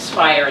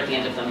expire at the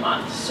end of the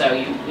month. So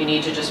you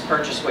need to just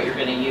purchase what you're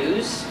going to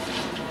use,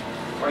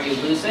 or you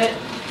lose it.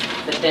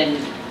 But then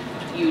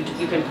you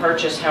can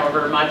purchase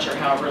however much or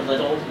however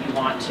little you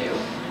want to,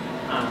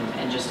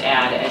 and just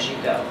add as you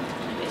go,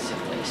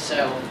 basically.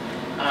 So,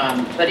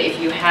 but if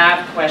you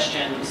have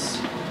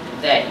questions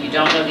that you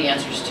don't know the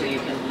answers to, you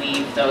can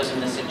leave those in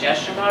the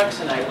suggestion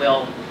box, and I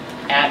will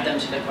add them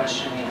to the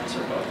question and answer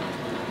book.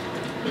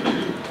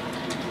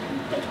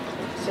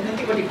 So I don't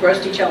think we'll be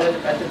grossed each other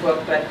about the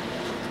book, but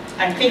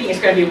I'm thinking it's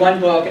going to be one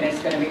book and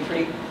it's going to be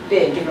pretty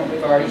big, given what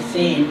we've already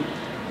seen.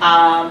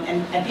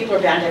 And people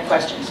are bound to have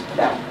questions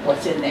about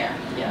what's in there.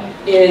 Yeah.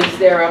 Is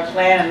there a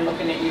plan, I'm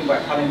looking at you,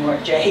 but probably more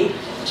at Jay,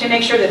 to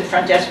make sure that the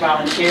front desk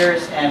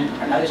volunteers and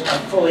others are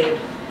fully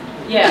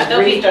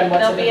briefed on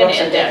what's in the book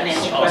so they can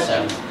answer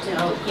questions?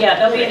 Yeah,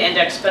 there'll be an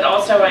index, but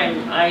also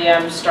I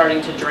am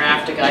starting to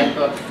draft a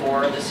guidebook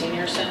for the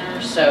senior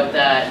center so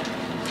that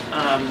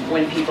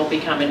when people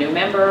become a new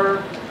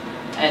member,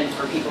 and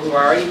for people who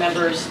are already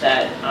members,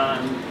 that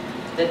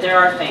that there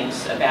are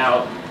things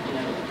about, you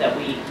know, that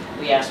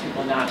we ask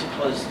people not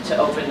to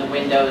open the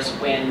windows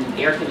when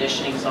air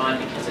conditioning's on,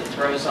 because it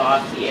throws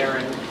off the air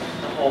and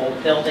the whole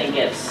building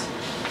gets,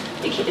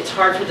 it's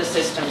hard for the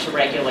system to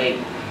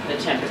regulate the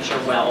temperature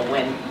well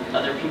when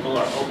other people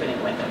are opening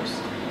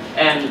windows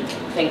and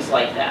things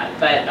like that.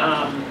 But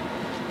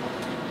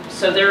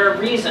so there are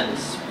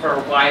reasons for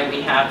why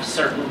we have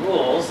certain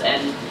rules,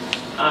 and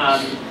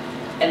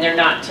they're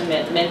not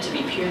meant to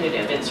be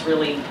punitive. It's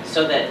really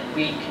so that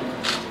we can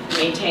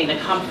maintain the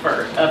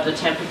comfort of the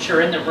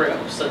temperature in the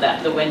room, so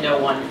that the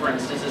window one, for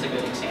instance, is a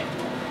good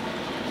example.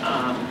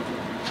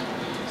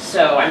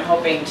 So I'm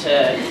hoping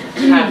to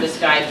have this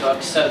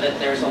guidebook so that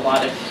there's a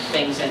lot of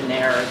things in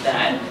there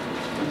that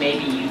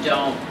maybe you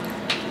don't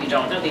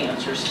know the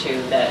answers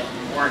to, that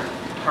weren't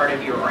part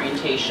of your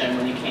orientation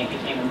when you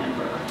became a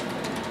member.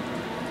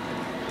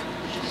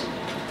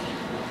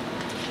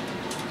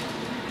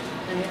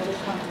 Any other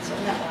comments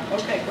on that one?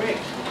 Okay, great.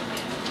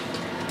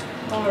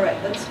 All right,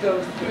 let's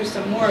go through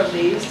some more of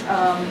these.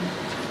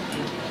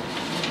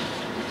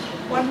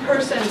 One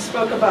person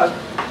spoke about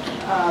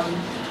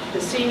the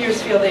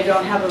seniors feel they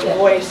don't have a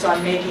voice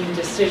on making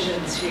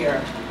decisions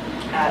here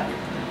at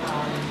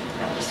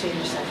the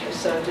senior center.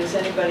 So does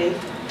anybody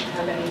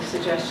have any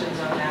suggestions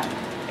on that,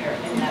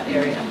 in that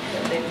area?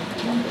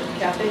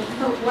 Kathy?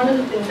 Well, one of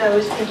the things I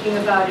was thinking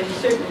about in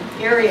certain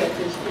areas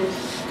is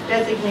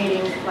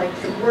designating like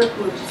some work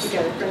groups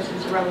together, for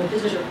instance, around the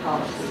visitor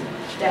policy,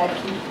 that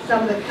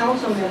some of the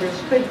council members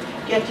could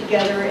get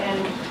together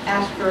and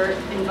ask for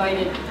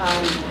invited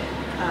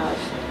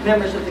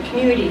members of the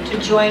community to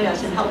join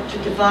us and help to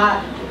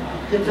develop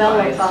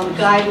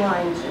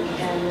guidelines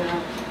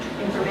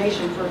and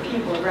information for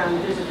people around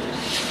visitors.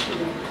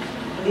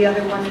 The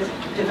other one is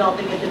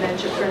developing a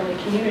dementia-friendly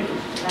community.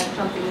 That's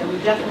something that we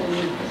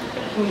definitely need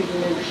community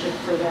membership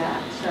for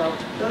that. So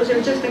those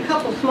are just a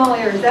couple small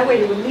areas. That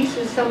way it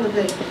releases some of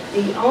the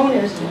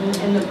onus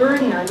and the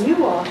burden on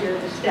you all here,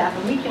 the staff,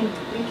 and we can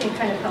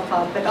kind of help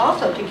out, but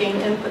also to gain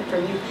input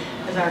from you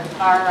as our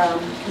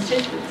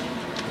constituents.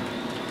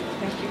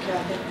 Thank you,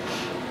 Kathy.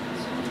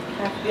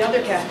 The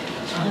other Kathy.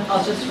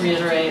 I'll just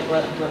reiterate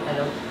what I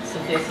know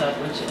Cynthia said,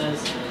 which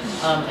is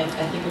I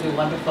think it would be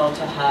wonderful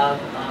to have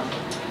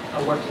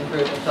a working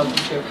group, a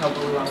focus group,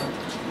 however we want to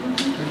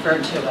refer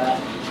to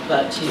it,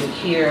 but to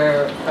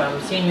hear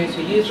from seniors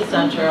who use the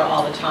center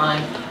all the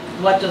time,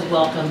 what does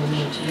welcome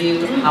mean to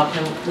you?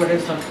 What are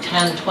some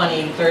 10,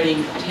 20, 30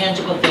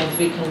 tangible things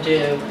we can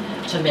do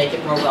to make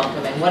it more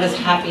welcoming? What does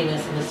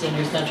happiness in the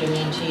senior center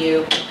mean to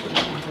you?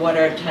 What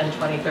are 10,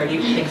 20, 30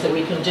 things that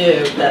we can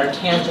do that are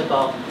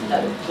tangible?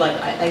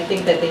 I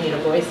think that they need a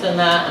voice in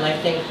that, and I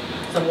think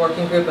some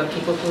working group of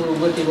people who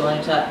would be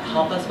willing to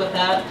help us with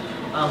that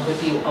would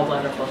be a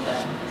wonderful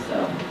thing. So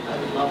I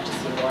would love to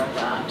see more of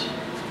that.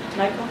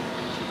 Michael?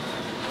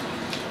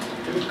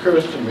 It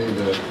occurs to me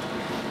that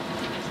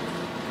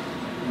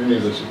many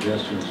of the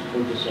suggestions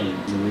focus on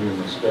Marie and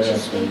the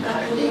staff,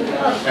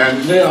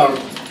 and they are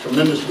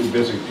tremendously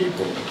busy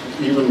people,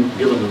 even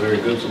given the very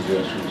good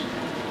suggestions.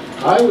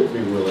 I would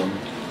be willing,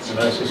 and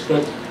I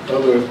suspect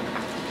other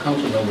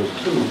council members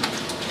too,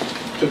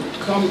 to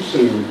come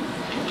to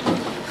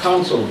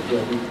council,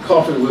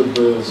 coffee with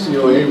the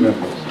COA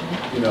members,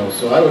 You know,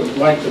 so I would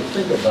like to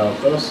think about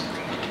us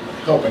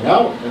helping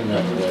out in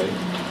that way.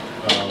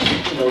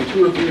 You know,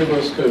 2 or 3 of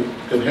us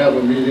could have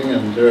a meeting,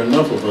 and there are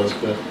enough of us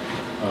that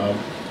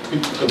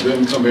people could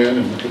then come in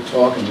and we could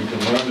talk and we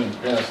could learn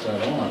and pass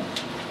that on,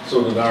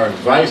 so that our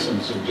advice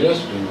and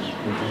suggestions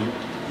would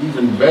be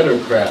even better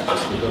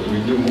practice because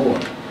we do more.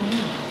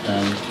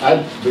 And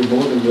I'd be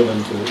more than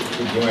willing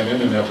to join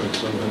in an effort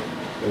so that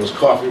there was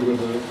coffee with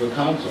the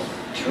council.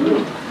 True.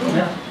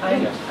 Yeah,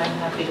 I'm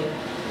happy to.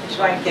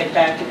 So I can get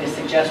back to the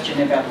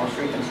suggestion about more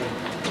frequency.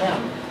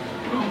 Yeah.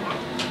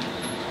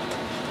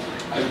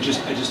 I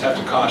just have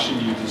to caution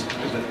you, I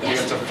think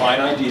it's a fine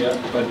idea,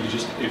 but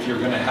if you're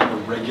going to have a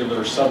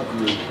regular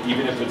subgroup,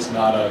 even if it's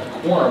not a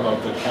quorum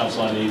of the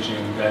Council on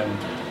Aging, then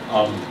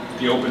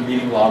the open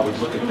meeting law would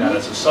look at that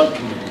as a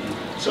subcommittee.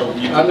 So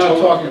I'm not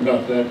talking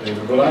about that,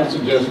 David. What I'm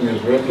suggesting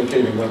is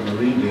replicating what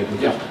Marie did.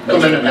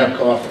 Come in and have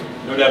coffee.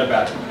 No doubt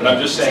about it. But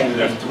I'm just saying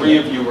that if 3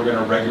 of you were going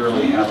to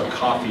regularly have a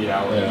coffee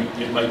hour,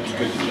 it might be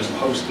good to just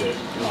post it.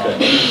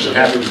 So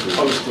have it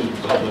posted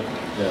public.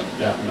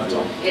 Yeah, that's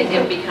all.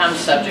 It becomes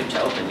subject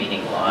to open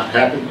meeting law.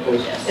 Happy to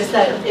post. Yes. Is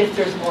that if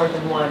there's more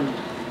than one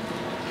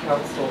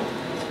council?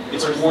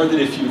 It's more that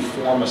if you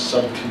form a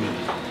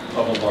subcommittee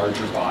of a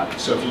larger body.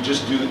 So if you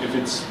just do, if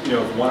it's, you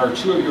know, if 1 or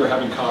 2 of you are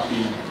having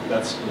coffee,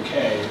 that's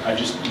okay.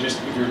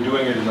 If you're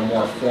doing it in a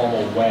more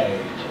formal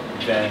way,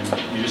 then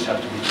you just have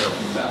to be careful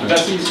with that. But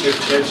that's easy.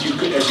 As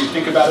you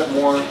think about it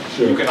more,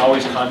 you can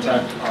always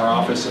contact our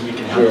office and we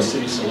can have the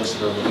city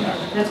solicitor look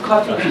at it. That's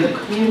coffee for the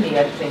community,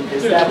 I think.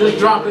 Is that Just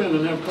drop in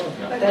and have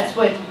coffee. That's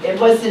what, it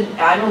wasn't,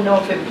 I don't know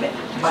if it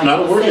might not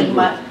a working say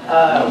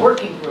group.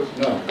 Working group,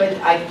 No. but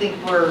I think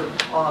we're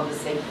all on the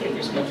same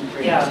page.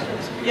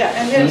 Yeah.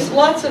 Yeah, and there's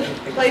lots of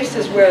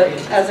places where,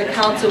 as a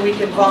council, we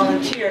can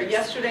volunteer.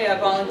 Yesterday, I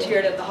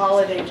volunteered at the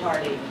holiday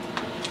party,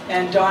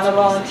 and Donna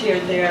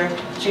volunteered there,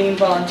 Jean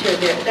volunteered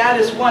there. That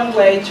is one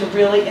way to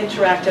really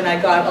interact, and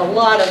I got a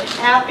lot of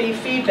happy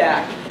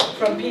feedback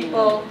from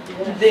people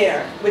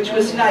there, which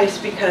was nice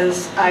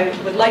because I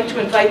would like to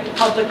invite the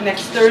public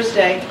next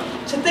Thursday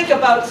to think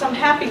about some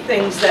happy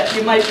things that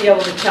you might be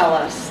able to tell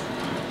us.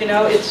 You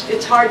know,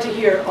 it's hard to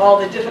hear all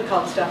the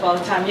difficult stuff all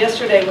the time.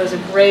 Yesterday was a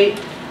great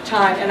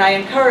time, and I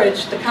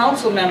encourage the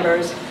council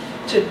members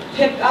to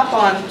pick up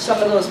on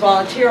some of those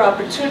volunteer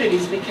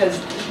opportunities because,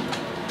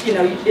 you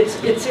know,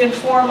 it's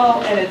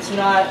informal and it's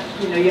not,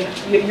 you know,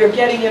 you're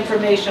getting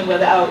information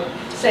without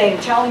saying,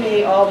 tell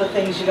me all the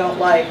things you don't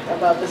like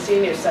about the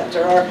senior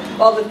center or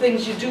all the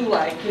things you do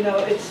like. You know,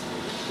 it's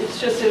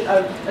just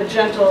a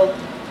gentle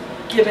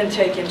give and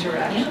take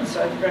interaction.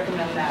 So I'd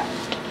recommend that.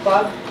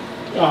 Bob?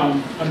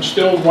 I'm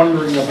still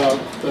wondering about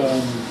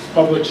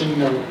publishing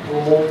the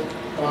role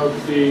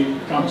of the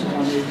Council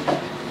on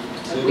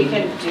Aging. We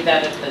can do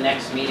that at the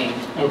next meeting.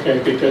 Okay,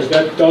 because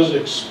that does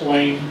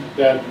explain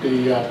that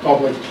the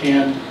public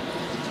can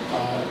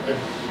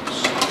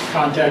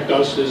contact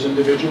us as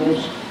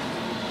individuals,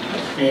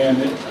 and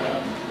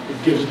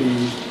it gives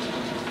the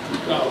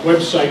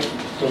website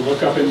to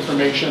look up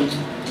information,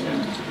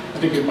 and I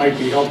think it might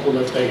be helpful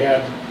if they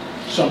had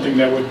something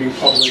that would be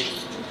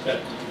published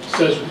that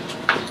says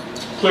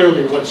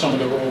clearly what some of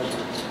the roles are.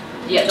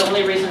 Yeah, the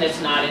only reason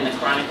it's not in the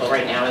Chronicle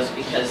right now is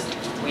because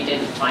we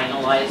didn't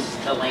finalize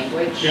the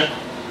language. Yeah.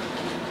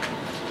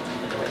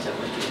 Otherwise it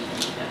would be,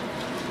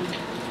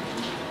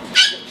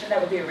 So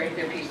that would be a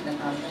regular piece in the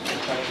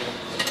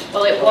contract.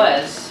 Well, it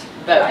was,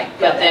 but Right,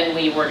 then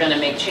we were going to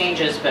make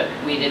changes, but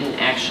we didn't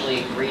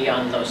actually agree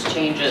on those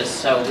changes,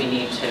 so we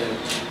need to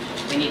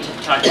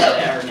talk about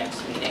it at our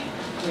next meeting.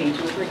 We need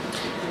to agree.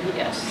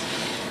 Yes.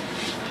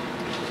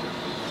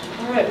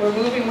 All right, we're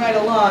moving right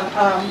along.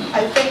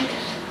 I think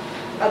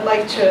I'd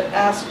like to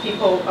ask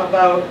people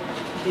about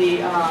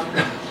the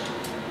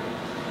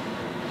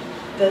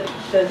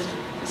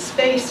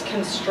space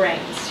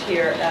constraints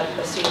here at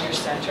the senior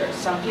center.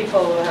 Some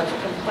people have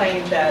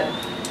complained that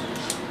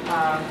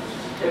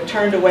they're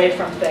turned away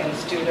from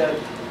things due to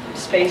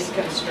space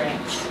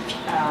constraints.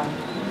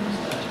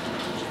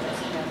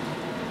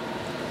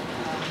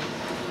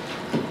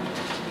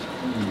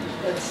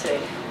 Let's see.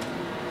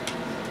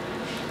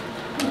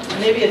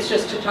 Maybe it's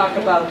just to talk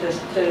about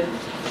the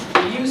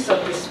use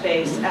of the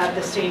space at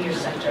the senior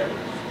center.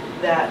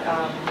 That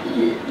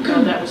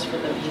No, that was for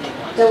the meeting.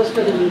 That was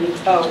for the meeting.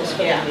 oh, it was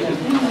for the meeting.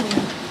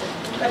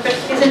 But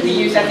isn't the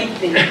use, I think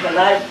the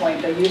latter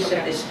point, the use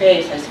of the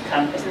space has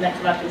come, isn't that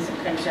come up in some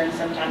concerns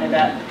sometime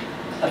about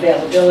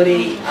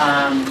availability?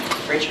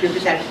 Rich group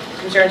has had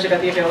concerns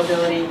about the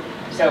availability,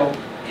 so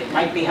it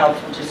might be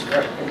helpful to, is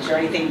there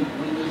anything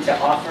we need to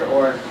offer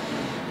or,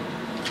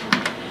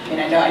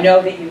 and I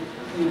know that you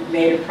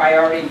made a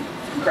priority,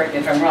 correct me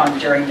if I'm wrong,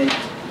 during the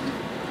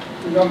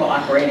normal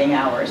operating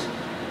hours,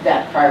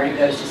 that priority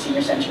goes to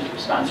senior center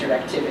sponsored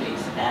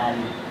activities,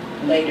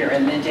 and later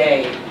in the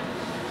day,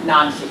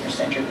 non-senior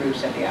center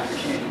groups have the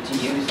opportunity to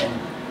use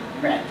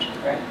and rent,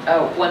 correct?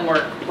 Oh, when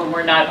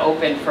we're not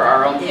open for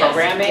our own Yes,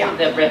 programming,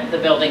 yeah. the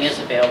building is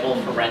available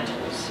for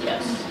rentals,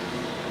 yes.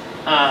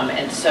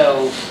 And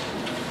so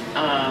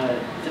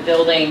the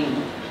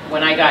building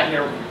when I got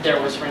here,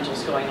 there was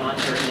rentals going on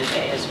during the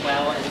day as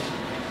well,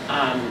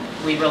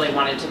 and we really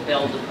wanted to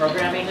build the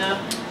programming up,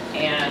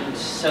 and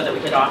so that we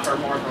could offer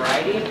more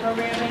variety of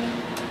programming.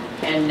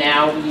 And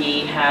now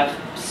we have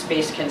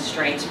space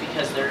constraints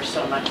because there's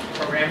so much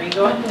programming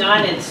going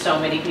on and so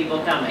many people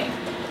coming.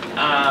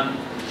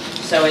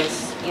 So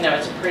it's, you know,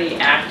 it's a pretty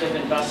active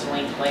and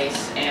bustling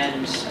place,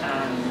 and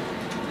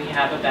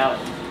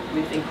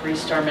we've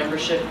increased our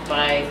membership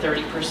by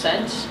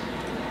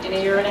 30% in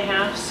a year and a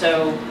half.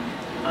 So,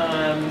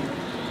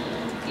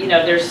 you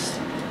know,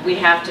 we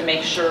have to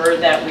make sure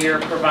that we are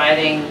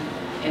providing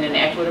in an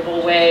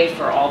equitable way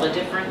for all the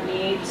different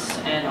needs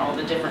and all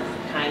the different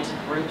kinds of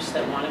groups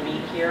that want to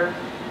meet here.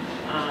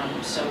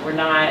 So we're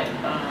not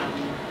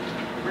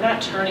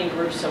turning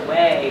groups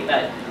away,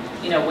 but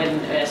you know, when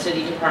a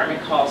city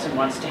department calls and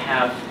wants to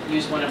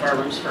use one of our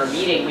rooms for a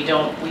meeting,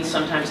 we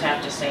sometimes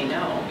have to say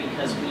no,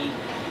 because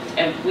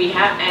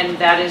and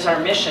that is our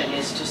mission,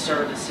 is to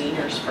serve the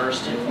seniors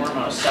first and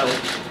foremost. So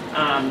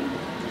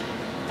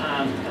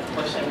of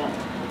course I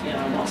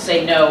won't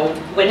say no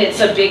when it's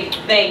a big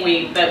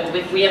thing. But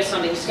if we have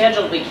something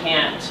scheduled, we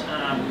can't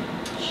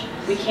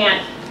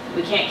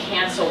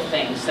cancel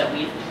things that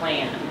we've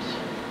planned.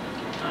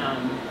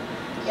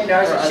 And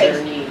ours for would other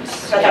say, needs.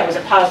 so that was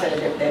a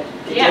positive, that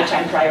the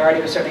daytime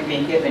priority was certainly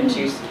being given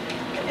to,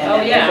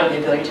 and therefore the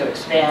ability to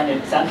expand.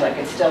 It sounds like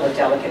it's still a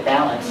delicate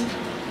balance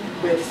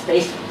with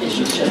space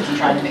issues just in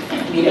trying to meet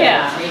everyone's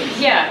needs.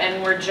 Yeah,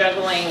 and we're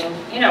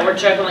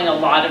juggling a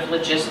lot of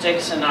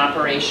logistics and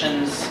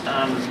operations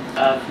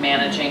of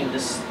managing the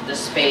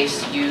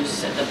space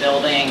use at the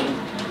building.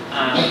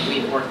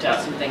 We've worked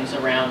out some things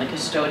around the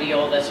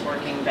custodial that's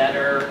working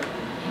better.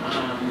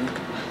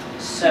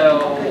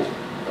 So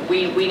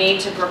we need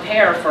to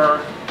prepare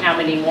for how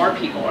many more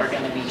people are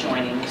going to be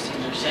joining the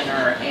senior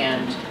center,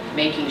 and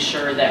making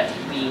sure that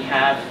we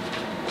have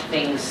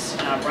things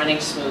running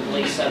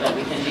smoothly so that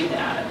we can do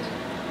that.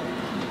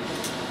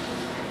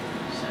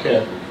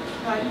 Kathy.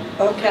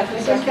 Oh, Kathy,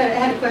 I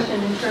had a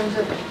question in terms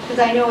of, because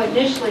I know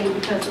initially,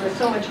 because there was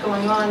so much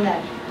going on,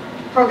 that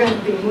program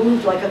would be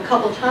moved like a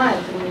couple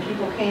times, and when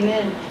people came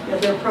in, you know,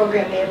 their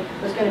program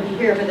was going to be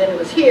here, but then it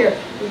was here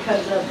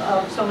because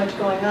of so much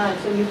going on.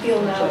 So you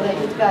feel now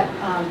that you've got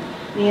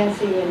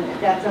Nancy, and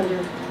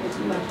it's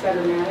much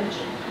better managed?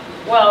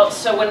 Well,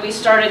 so when we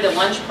started the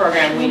lunch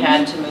program, we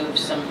had to move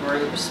some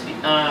groups,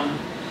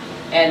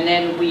 and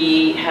then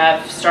we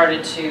have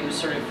started to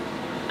sort of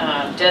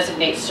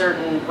designate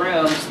certain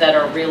rooms that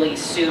are really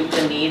suit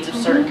the needs of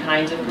certain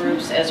kinds of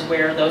groups as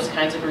where those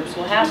kinds of groups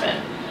will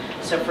happen.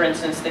 So for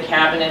instance, the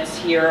cabinets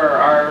here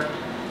are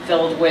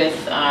filled with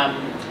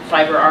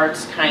fiber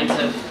arts kinds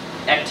of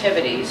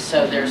activities.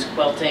 So there's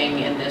quilting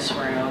in this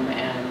room,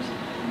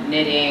 and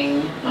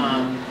knitting,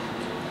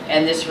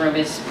 and this room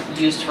is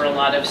used for a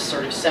lot of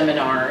sort of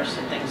seminars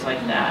and things like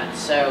that.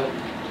 So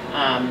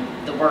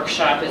the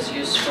workshop is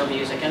used for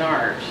music and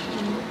art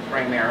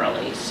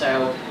primarily.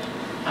 So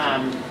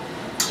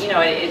you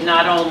know, it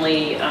not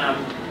only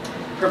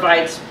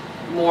provides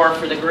more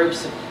for the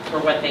groups for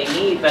what they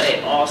need, but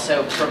it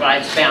also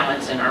provides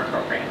balance in our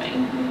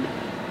programming.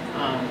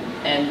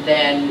 And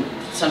then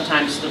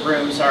sometimes the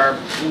rooms are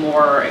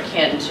more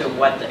akin to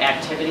what the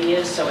activity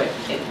is, so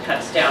it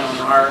cuts down on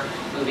our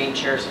moving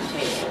chairs and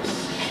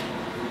tables,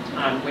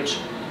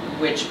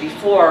 which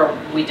before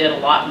we did a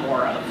lot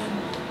more of,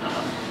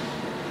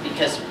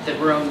 because the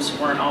rooms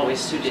weren't always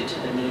suited to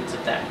the needs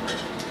of that group.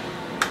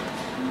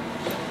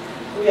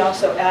 we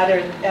also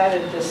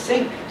added the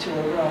sink to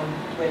a room,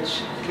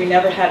 which we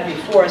never had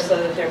before, so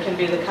that there can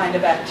be the kind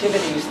of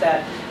activities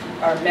that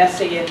are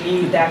messy and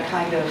need that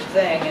kind of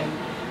thing.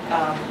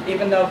 And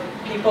even though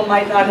people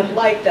might not have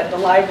liked that the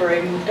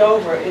library moved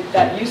over,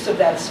 that use of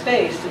that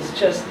space is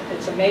just,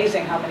 it's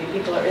amazing how many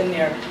people are in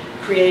there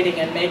creating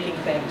and making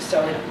things.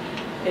 So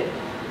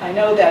I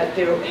know that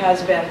there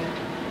has been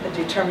a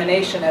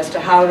determination as to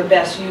how to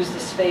best use the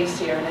space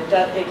here, and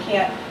it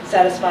can't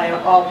satisfy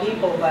all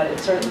people, but it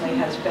certainly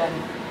has been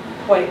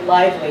quite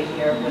lively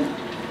here with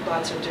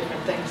lots of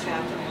different things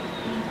happening.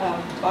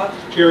 Bob?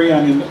 Jerry,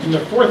 in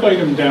the fourth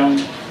item down,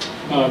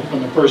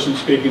 from the person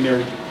speaking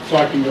there,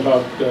 talking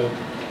about the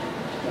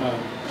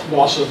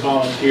loss of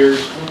volunteers,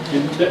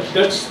 and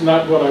that's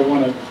not what I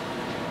want to.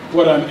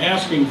 What I'm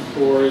asking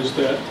for is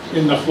that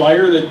in the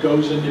flyer that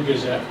goes in the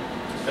Gazette,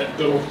 that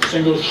little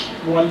single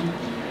one,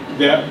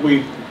 that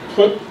we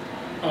put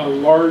a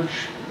large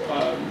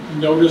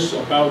notice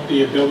about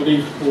the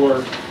ability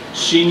for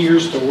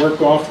seniors to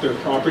work off their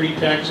property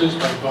taxes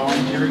by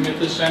volunteering at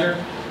the center.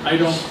 I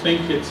don't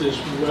think it's as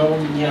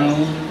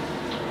well-known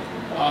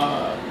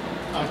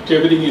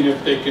activity, and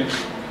if they can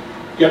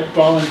get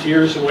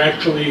volunteers who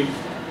actually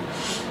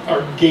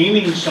are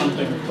gaining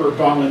something for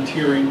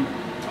volunteering,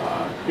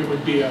 it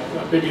would be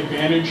a big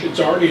advantage. It's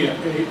already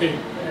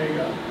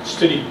a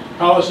city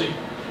policy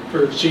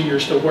for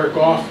seniors to work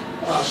off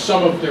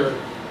some of their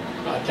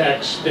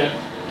tax debt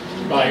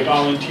by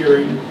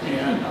volunteering,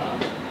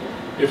 and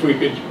if we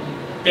could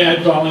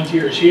add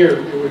volunteers here,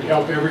 it would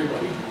help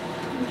everybody.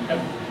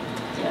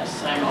 Yes.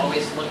 yes, I'm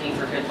always looking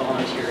for good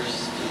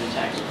volunteers through the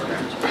tax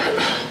program.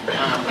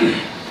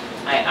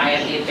 I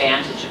have the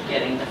advantage of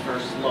getting the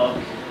first look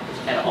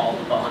at all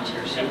the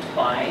volunteers who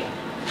apply.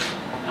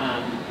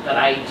 But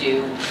I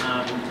do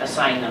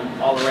assign them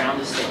all around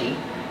the city.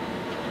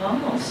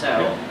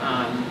 So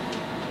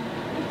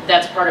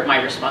that's part of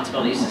my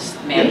responsibilities is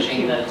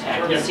managing the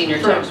tax,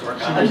 senior tax work.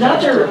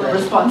 Another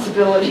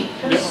responsibility.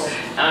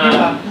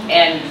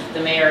 And the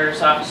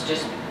mayor's office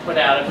just put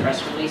out a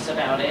press release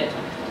about it,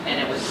 and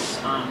it was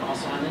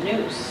also on the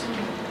news.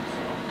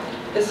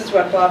 This is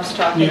what Bob's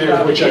talking Neither of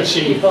about. which I've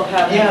seen. People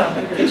have, Yeah.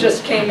 it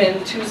just came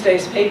in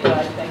Tuesday's paper,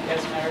 I think,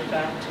 as a matter of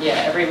fact.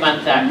 Yeah, every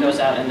month that goes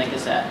out in the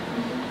Gazette.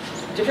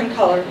 Different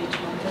color each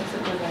month. That's a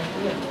good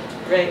idea.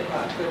 Great,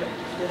 Bob, good idea.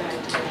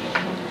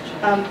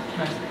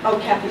 Oh,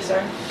 Kathy,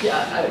 sorry.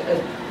 Yeah,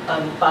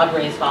 Bob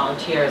raised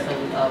volunteers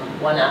in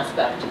one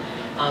aspect,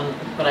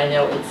 but I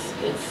know it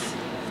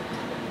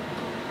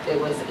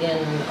was in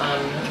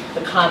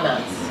the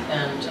comments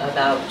and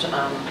about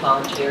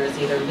volunteers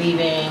either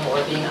leaving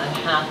or being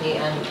unhappy,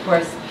 and of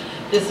course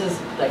this is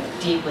like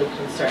deeply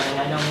concerning.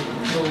 I know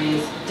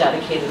Marie's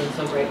dedicated and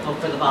so grateful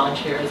for the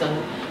volunteers,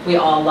 and we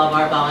all love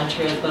our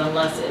volunteers, but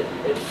unless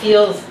they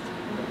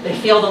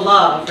feel the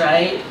love,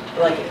 right?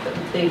 Like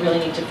they really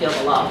need to feel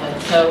the love,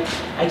 and so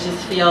I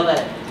just feel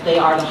that they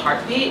are the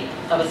heartbeat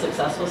of a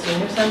successful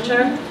senior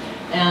center,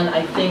 and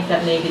I think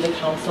that maybe the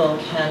council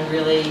can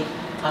really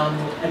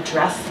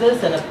address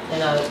this in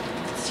a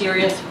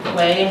serious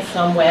way, in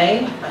some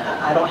way.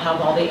 I don't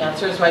have all the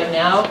answers right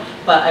now,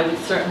 but I would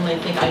certainly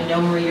think, I know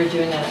Marie, you're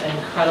doing an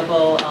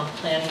incredible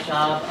planning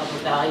job of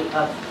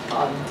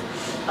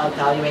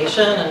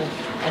evaluation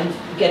and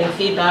getting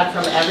feedback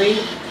from every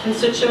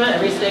constituent,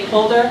 every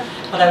stakeholder,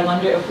 but I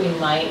wonder if we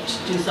might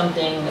do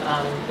something,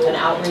 an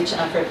outreach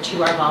effort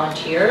to our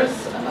volunteers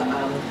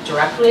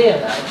directly,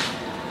 and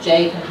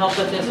Jay can help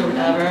with this or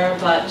whatever,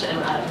 but and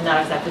I'm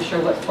not exactly sure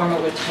what form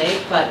it would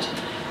take, but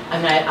I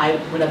mean, I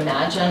would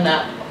imagine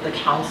that the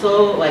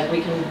council, like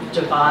we can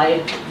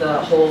divide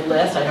the whole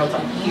list. I know it's a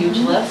huge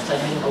list, I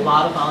mean a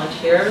lot of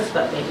volunteers,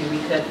 but maybe we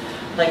could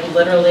like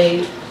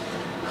literally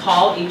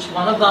call each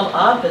one of them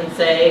up and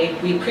say,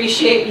 we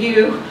appreciate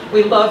you,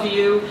 we love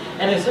you,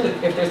 and if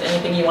there's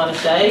anything you want to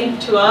say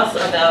to us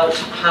about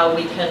how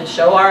we can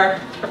show our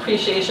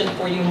appreciation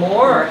for you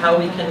more, or how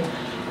we can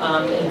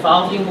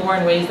involve you more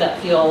in ways that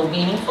feel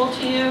meaningful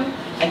to you,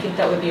 I think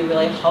that would be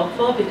really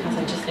helpful, because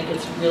I just think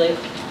it's really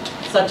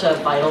such a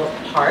vital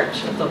part,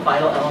 it's a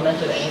vital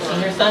element of any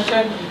senior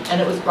center,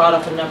 and it was brought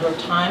up a number of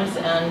times,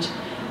 and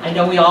I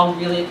know we all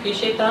really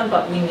appreciate them,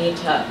 but we need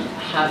to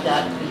have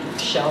that be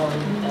shown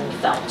and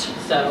felt.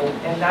 So,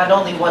 And not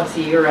only once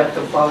a year at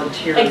the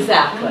volunteer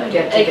exactly,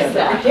 get together.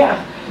 exactly,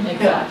 Yeah.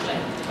 exactly.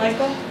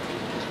 Michael?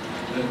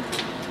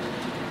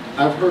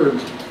 I've heard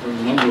a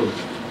number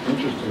of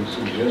interesting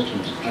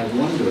suggestions. I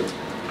wonder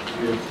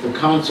if the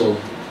council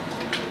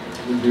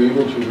would be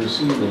able to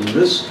receive a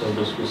list of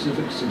the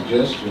specific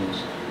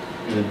suggestions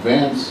in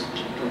advance,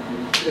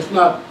 if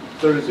not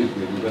Thursday's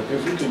meeting, but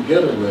if we could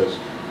get a list,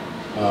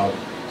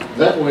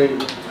 that way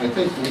I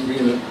think we'd be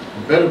in a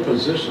better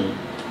position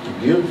to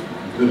give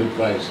good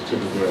advice to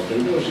the director.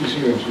 You know, she's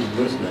here and she's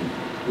listening.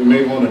 We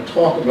may want to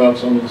talk about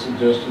some of the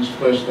suggestions,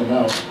 flesh them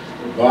out.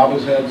 Bob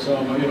has had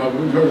some, you know,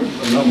 we've heard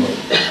a number.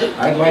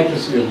 I'd like to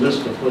see a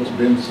list of what's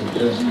been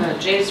suggested.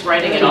 Jay's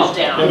writing it all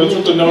Yeah, down. that's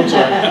what the notes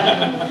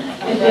are.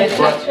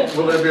 But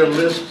will there be a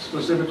list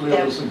specifically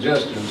of the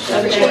suggestions?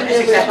 That's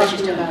exactly what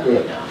she's about.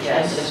 Good,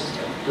 Yes.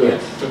 good.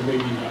 But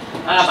maybe not.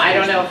 I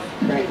don't know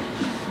Right.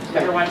 if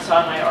everyone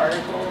saw my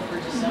article for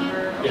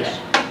December. Yes.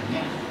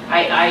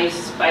 I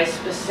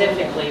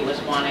specifically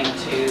was wanting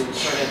to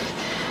sort of,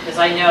 because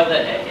I know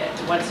that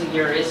once a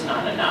year is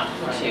not enough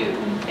to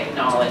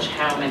acknowledge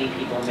how many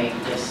people make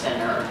this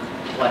center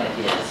what it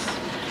is.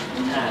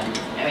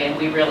 I mean,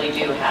 we really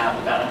do have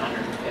about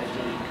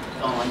 150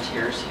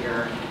 volunteers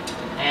here.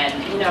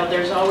 And, you know,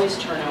 there's always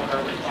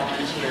turnover with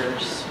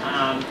volunteers.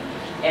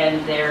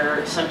 And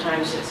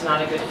sometimes it's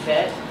not a good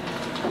fit.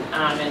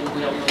 And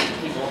we'll move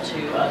people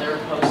to other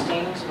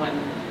postings when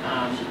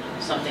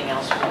something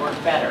else will work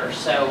better.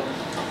 So,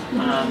 you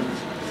know,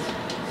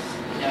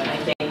 and I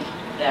think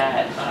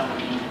that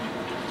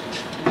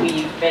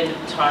we've been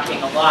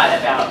talking a lot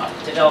about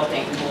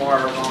developing more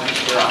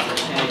volunteer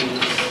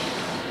opportunities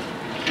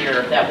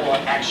here that will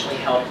actually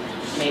help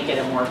make it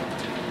a more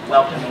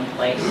welcoming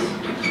place.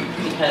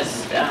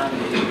 Because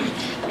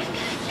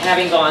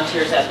having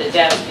volunteers at the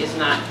desk is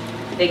not,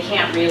 they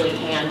can't really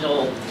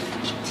handle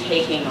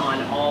taking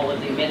on all of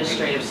the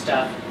administrative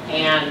stuff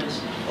and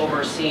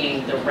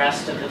overseeing the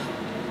rest of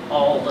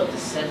all of the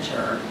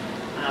center.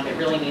 It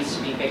really needs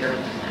to be bigger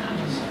than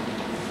that. So.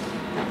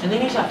 And they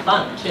need to have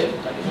fun too,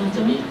 like it needs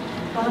to be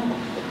fun,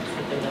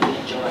 something that we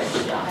enjoy.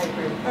 Yeah, I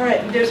agree. All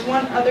right, there's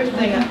one other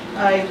thing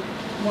I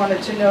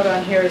wanted to note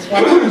on here is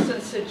one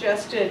person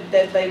suggested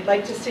that they'd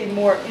like to see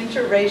more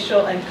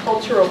interracial and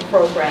cultural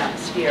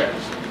programs here.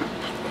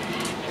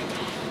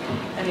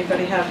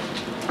 Anybody have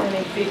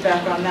any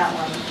feedback on that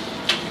one?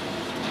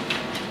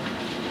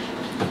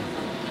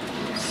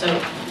 So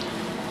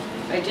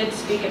I did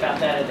speak about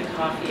that at the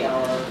coffee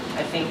hour.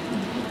 I think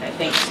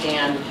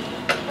Stan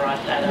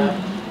brought that up,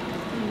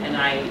 and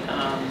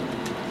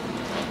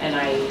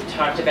I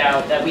talked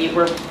about that we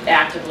were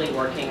actively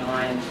working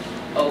on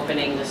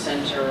opening the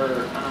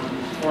center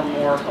for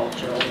more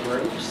cultural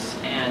groups,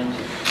 and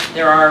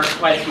there are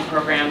quite a few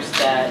programs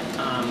that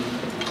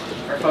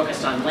are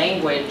focused on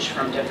language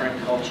from different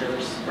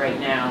cultures right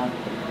now,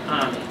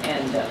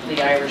 and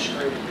the Irish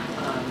group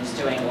is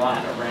doing a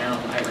lot around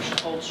Irish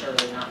culture,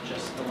 not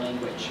just the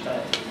language,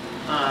 but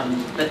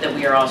that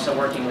we are also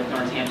working with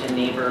Northampton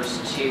neighbors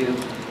to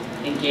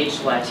engage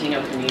the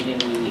Latino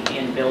community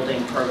in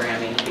building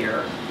programming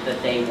here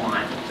that they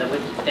want,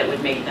 that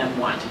would make them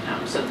want to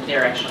come. So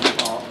they're actually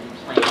involved in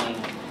planning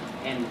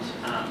and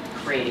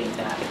creating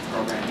that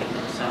programming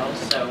themselves.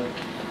 So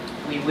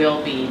we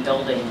will be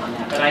building on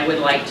that. But I would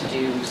like to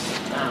do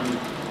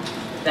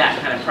that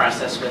kind of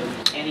process with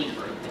any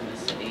group in the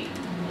city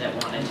that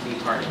wanted to be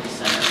part of the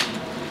center.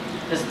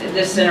 Because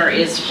this center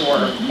is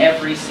for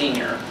every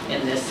senior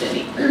in this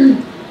city.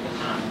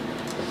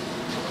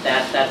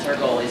 That's our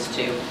goal, is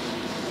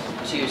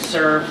to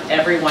serve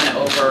everyone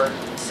over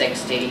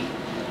 60.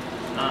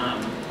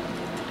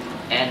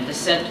 And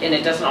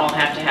it doesn't all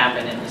have to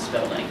happen in this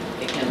building.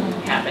 It can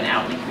happen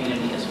out in the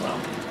community as well.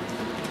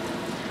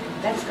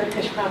 That's good,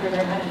 because you're probably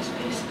running out of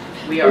space.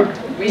 We are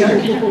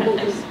getting out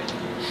of space.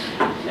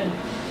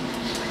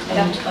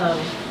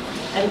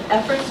 And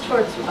efforts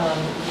towards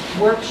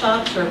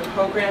workshops or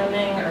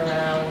programming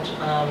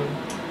around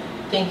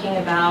thinking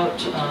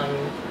about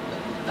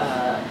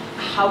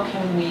how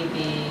can we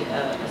be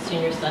a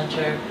senior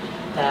center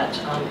that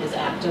is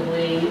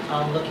actively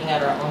looking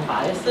at our own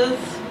biases,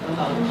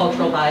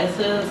 cultural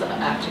biases,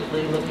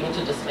 actively looking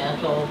to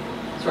dismantle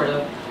sort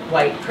of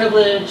white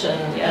privilege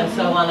and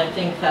so on. I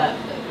think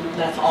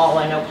that's all,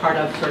 I know, part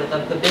of sort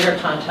of the bigger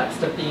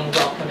context of being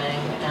welcoming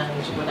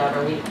and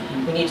whatever. We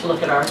need to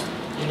look at our,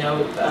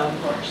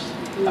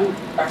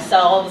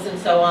 ourselves and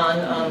so on.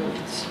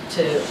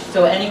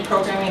 So any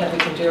programming that we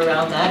can do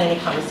around that, any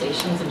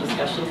conversations and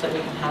discussions that we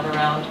can have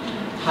around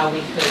how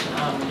we could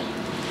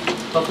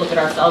both look at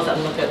ourselves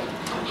and look at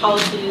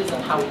policies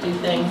and how we do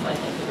things, I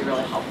think would be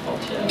really helpful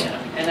too. Yeah,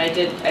 and I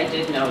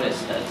did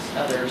notice that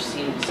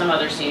some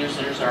other senior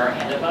centers are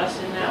ahead of us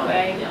in that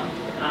way. Yeah.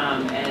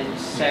 And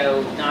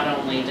so not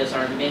only does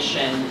our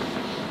mission,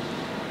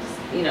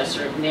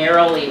 sort of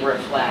narrowly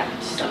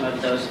reflect some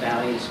of those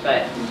values,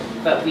 but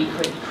we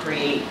could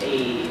create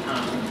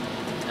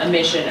a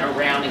mission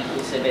around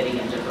inclusivity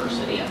and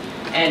diversity.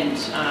 And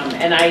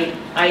I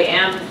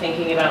am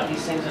thinking about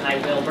these things, and I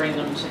will bring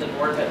them to the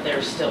board, but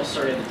they're still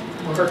sort of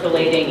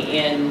percolating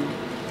in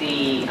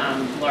the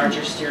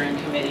larger steering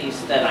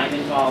committees that I'm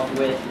involved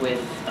with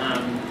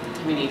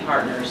community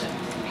partners,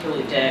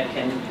 Cooley Dick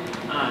and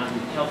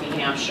Healthy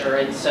Hampshire.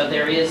 And so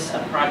there is a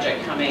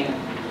project coming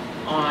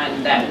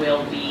on that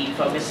will be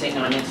focusing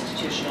on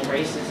institutional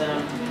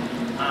racism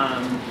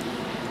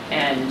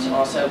and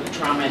also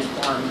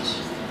trauma-informed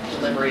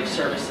delivery of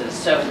services.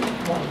 So,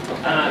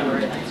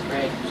 that's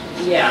great.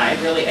 Yeah, I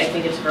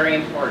think it's very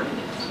important.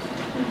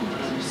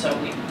 So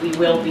we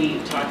will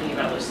be talking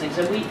about those things,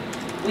 and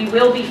we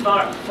will be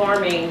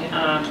forming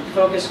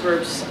focus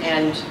groups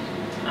and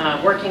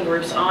working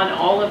groups on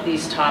all of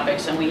these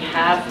topics, and we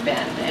have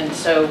been. And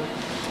so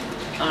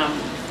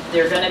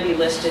they're going to be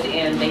listed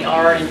they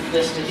are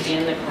listed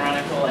in the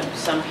Chronicle, and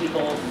some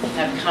people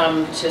have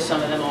come to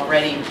some of them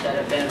already that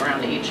have been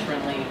around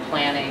age-friendly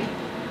planning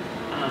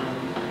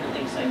and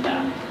things like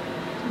that.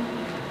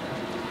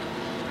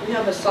 We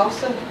have a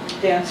salsa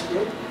dance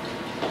group.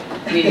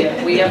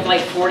 We have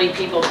like 40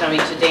 people coming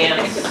to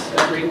dance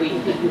every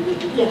week.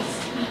 Yes.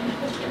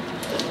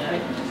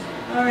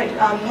 All right,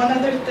 one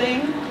other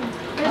thing.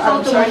 I just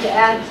also wanted to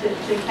add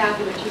to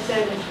Kathy what she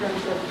said in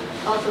terms of,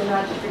 also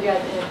not to forget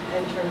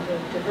in terms of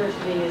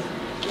diversity is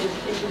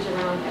issues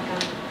around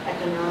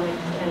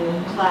economics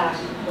and class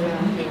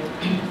around here,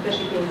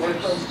 especially being very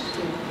close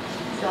to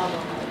Salvo,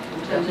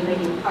 in terms of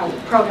making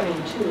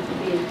programming too to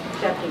be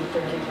accepting for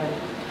everybody.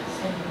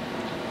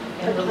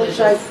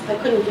 I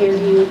couldn't hear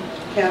you,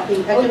 Kathy.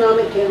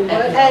 Economic and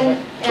what?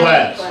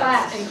 And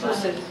Class.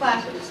 Inclusive.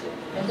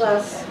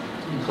 Class.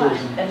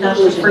 And not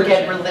to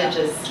forget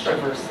religious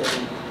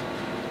diversity.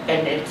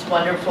 And it's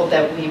wonderful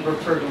that we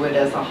refer to it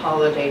as a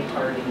holiday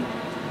party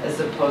as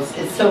opposed,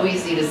 it's so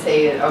easy to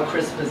say a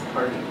Christmas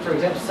party, for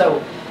example.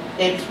 So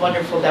it's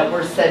wonderful that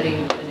we're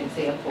setting an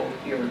example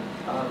here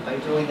by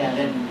doing that,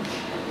 and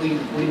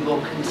we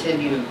will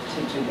continue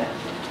to do that.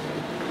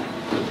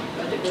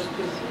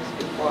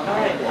 All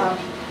right,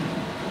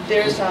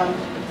 there's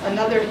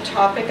another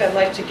topic I'd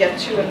like to get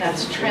to, and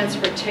that's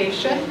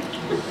transportation.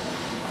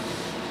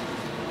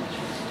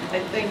 I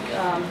think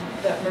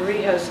that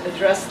Marie has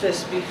addressed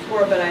this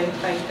before, but I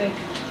think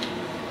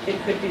it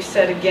could be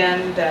said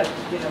again that,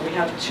 we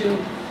have 2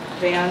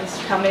 vans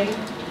coming,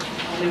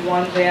 only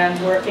 1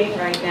 van working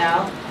right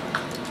now,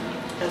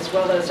 as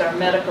well as our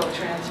medical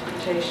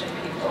transportation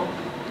people.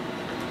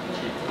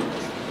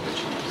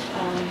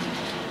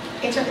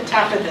 It's at the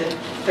top of the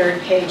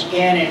third page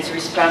in, and it's a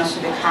response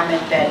to the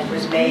comment that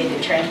was made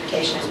that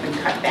transportation has been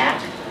cut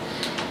back.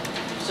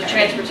 So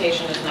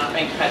transportation has not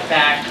been cut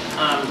back,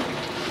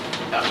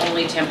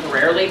 only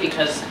temporarily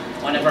because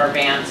one of our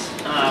vans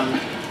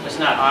was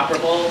not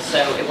operable, so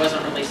it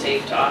wasn't really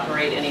safe to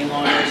operate any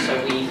longer,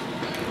 so we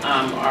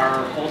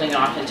are holding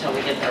off until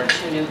we get our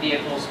 2 new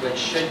vehicles, which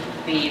should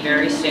be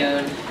very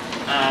soon.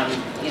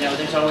 You know,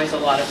 there's always a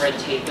lot of red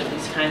tape with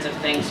these kinds of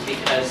things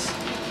because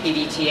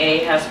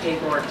PDTA has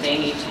paperwork they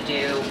need to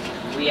do,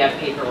 we have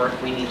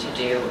paperwork we need to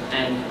do,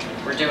 and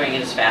we're doing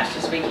it as fast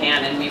as we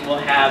can, and we will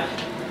have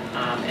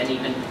an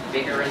even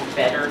bigger and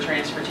better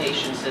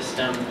transportation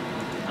system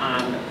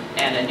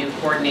and a new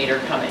coordinator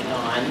coming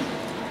on.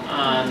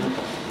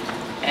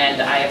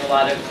 And I have a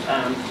lot of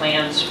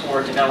plans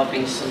for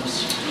developing some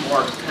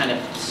more kind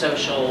of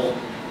social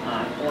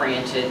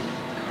oriented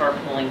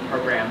carpooling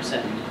programs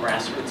and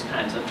grassroots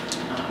kinds of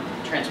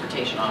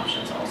transportation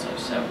options also.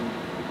 So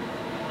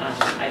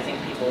I think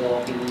people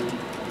will be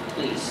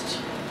pleased.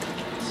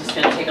 This is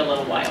going to take a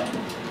little while.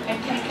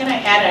 And can I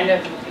add, I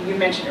know you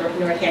mentioned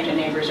Northampton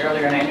Neighbors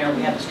earlier, and I know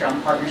we have a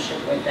strong partnership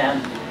with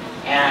them.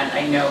 And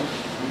I know,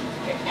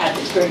 had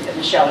the experience that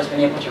Michelle has been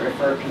able to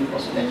refer people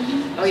so that,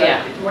 oh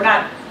yeah, we're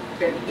not,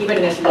 even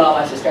in this lull,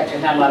 I suspect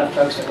there's not a lot of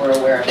folks that we're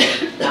aware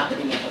of not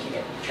being able to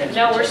get transportation.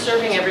 no, we're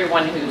serving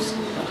everyone who's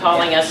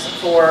calling us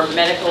for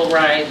medical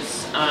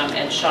rides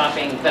and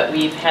shopping, but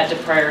we've had to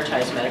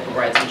prioritize medical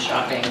rides and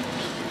shopping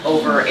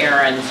over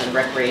errands and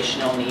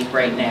recreational need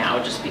right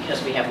now, just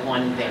because we have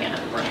one van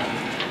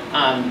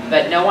running.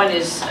 But no one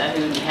is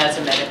who has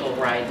a medical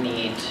ride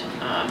need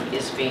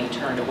is being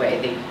turned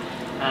away.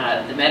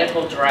 The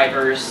medical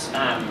drivers,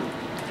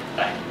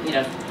 you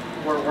know,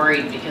 were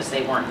worried because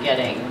they weren't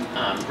getting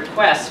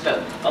requests,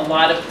 but a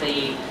lot of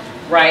the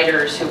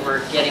riders who were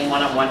getting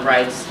one-on-one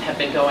rides have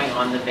been going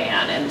on the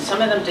van, and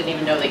some of them didn't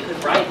even know they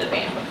could ride the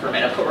van for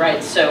medical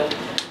rides. So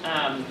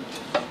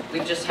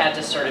we've just had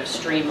to sort of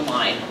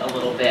streamline a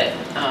little bit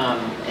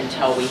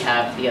until we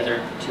have the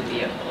other 2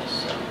 vehicles.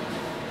 So.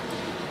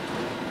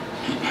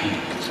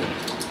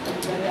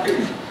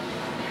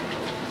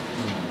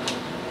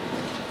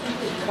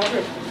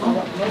 Covered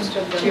most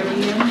of them.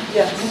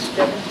 Yes.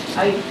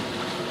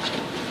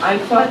 I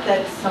thought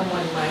that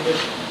someone might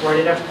have brought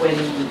it up when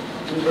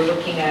we were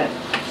looking at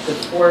the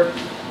 4th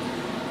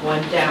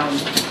one down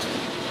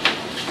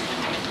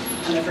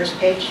On the first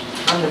page?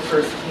 on the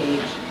first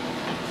page.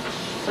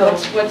 So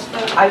What's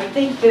that? I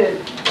think that,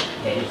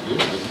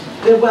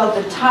 well,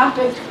 the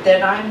topic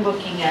that I'm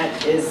looking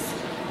at is,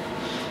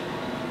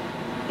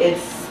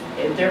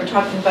 they're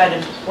talking about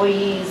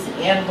employees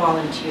and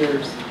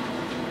volunteers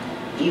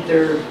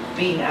either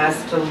being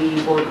asked to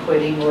leave or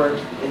quitting, or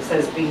it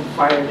says being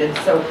fired. And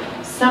so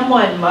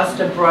someone must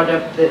have brought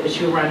up the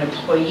issue around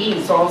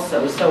employees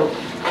also. So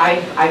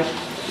I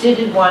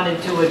didn't want to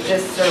do a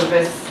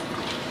disservice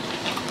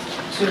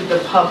to the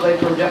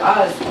public or to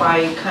us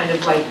by kind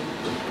of like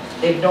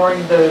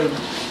ignoring the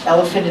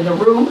elephant in the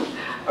room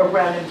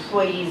around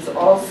employees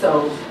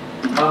also.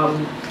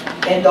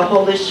 And the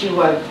whole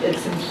issue of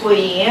it's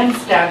employee and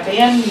staff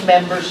and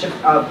membership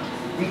of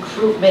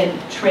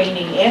recruitment,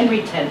 training, and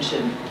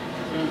retention.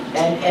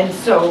 And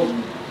so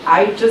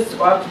I just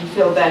often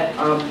feel that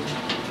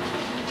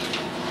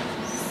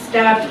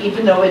staff,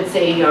 even though it's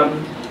a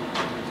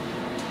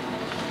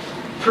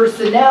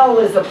personnel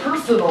is a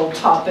personal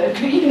topic,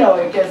 you know,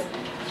 I guess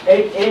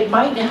it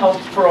might help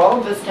for all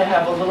of us to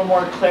have a little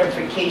more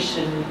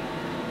clarification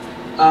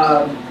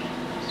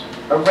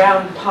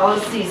around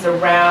policies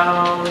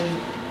around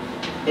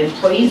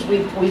employees.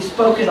 We've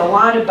spoken a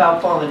lot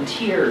about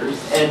volunteers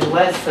and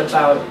less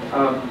about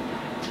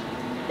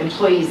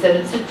employees, and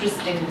it's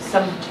interesting,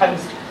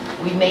 sometimes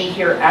we may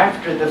hear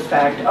after the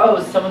fact,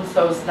 oh,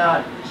 so-and-so's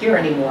not here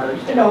anymore,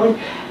 you know,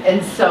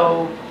 and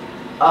so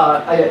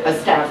a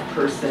staff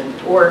person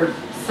or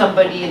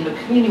somebody in the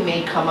community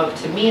may come up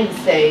to me and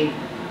say,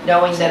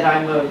 knowing that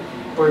I'm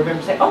a board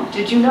member, say, oh,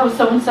 did you know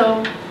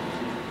so-and-so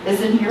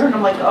isn't here? And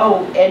I'm like,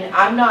 oh, and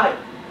I'm not,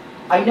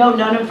 I know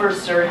none of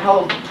us are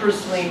held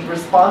personally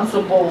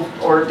responsible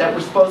or that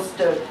we're supposed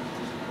to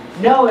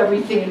know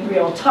everything in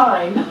real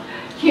time,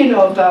 you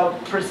know,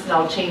 about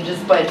personnel changes,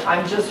 but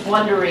I'm just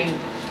wondering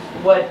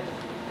what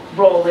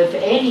role, if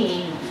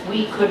any,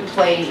 we could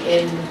play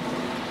in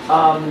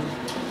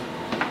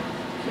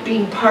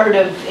being part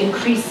of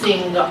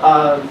increasing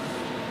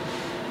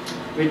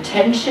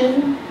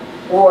retention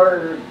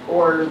or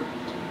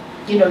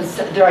you know,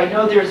 I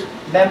know there's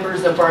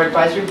members of our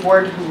advisory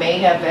board who may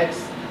have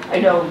I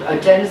know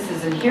Dennis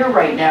isn't here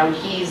right now.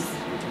 He's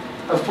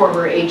a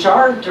former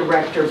HR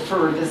director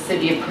for the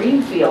city of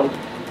Greenfield.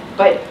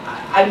 But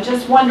I'm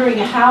just wondering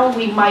how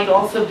we might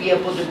also be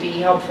able to be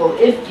helpful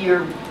if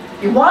you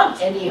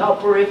want any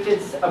help or if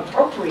it's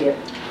appropriate.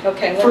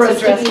 Okay, for let's us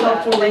to address be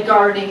that. helpful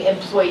regarding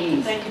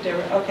employees. Thank you,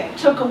 Deborah. Okay.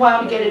 Took a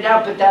while to get it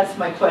out, but that's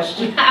my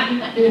question.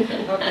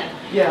 Okay.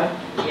 Yeah.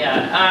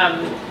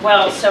 Yeah,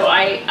 well, so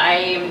I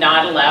am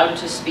not allowed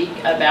to speak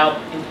about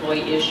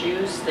employee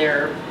issues.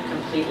 They're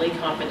completely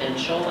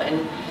confidential,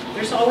 and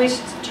there's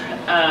always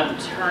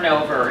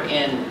turnover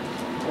in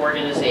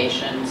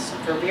organizations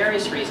for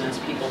various reasons.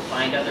 People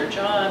find other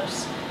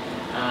jobs.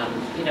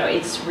 You know,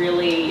 it's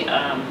really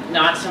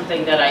not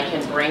something that I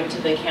can bring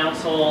to the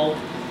council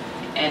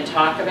and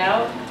talk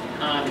about.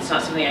 It's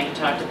not something I can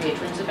talk to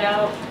patrons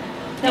about.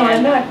 No,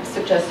 I'm not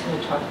suggesting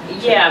we talk.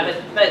 Yeah,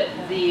 but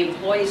the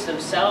employees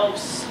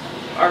themselves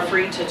are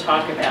free to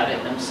talk about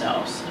it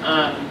themselves.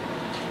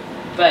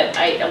 But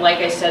like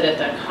I said at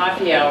the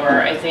coffee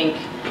hour, I think,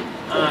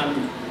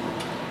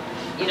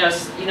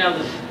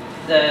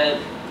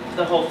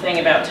 the whole thing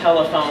about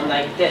telephone,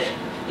 like that,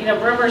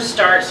 rumors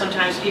start,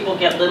 sometimes people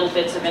get little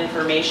bits of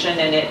information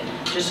and it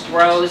just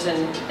grows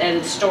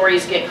and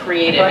stories get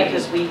created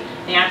because we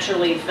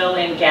naturally fill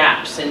in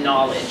gaps in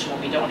knowledge when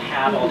we don't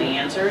have all the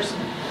answers.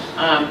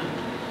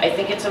 I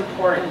think it's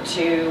important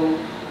to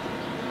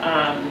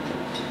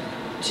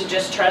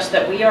just trust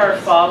that we are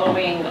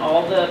following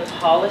all the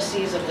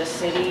policies of the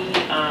city,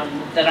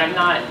 that I'm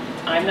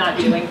not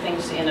doing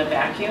things in a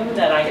vacuum,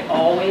 that I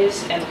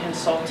always am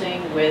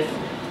consulting with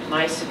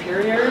my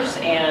superiors,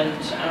 and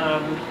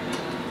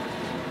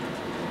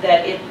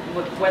that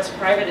what's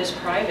private is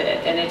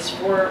private, and it's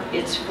for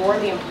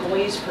the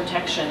employees'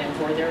 protection and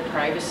for their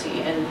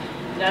privacy, and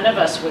none of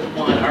us would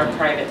want our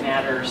private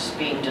matters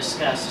being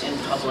discussed in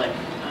public.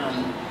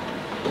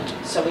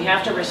 So we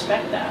have to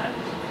respect that.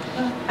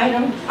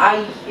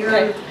 I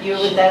hear you,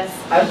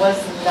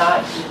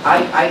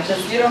 I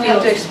just You don't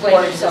have to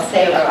explain yourself.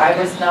 Say I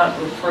was not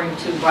referring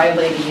to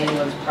violating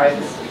anyone's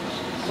privacy.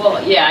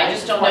 Well, yeah, I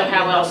just don't know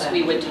how else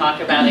we would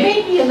talk about it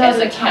Maybe as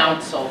another a time.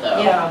 council,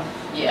 though. Yeah.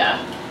 Yeah.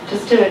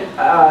 Just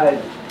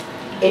a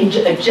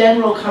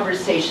general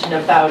conversation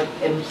about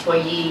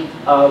employee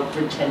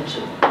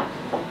retention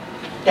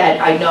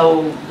that I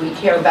know we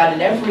care about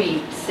in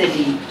every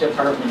city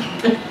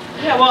department.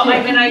 Yeah, well,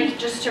 I mean,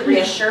 just to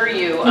reassure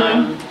you,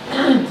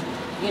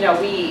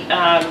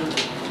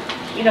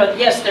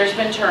 yes, there's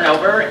been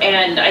turnover,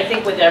 and I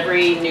think with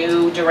every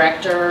new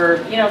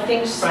director,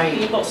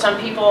 some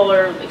people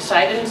are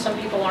excited and some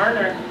people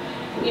aren't,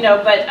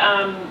 but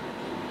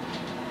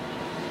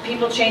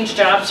people change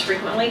jobs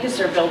frequently because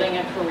they're building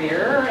a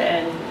career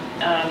and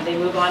they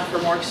move on for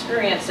more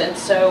experience, and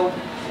so.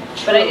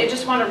 But I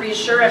just want to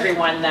reassure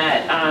everyone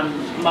that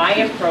my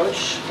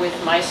approach with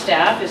my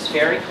staff is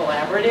very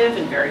collaborative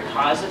and very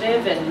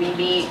positive, and we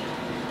meet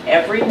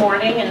every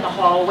morning in the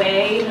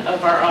hallway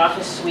of our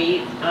office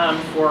suite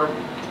for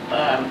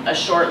a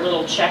short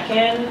little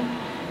check-in,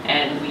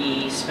 and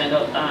we spend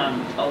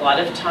a lot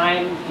of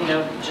time,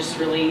 just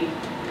really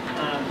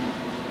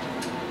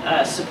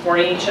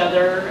supporting each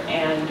other,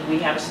 and we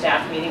have a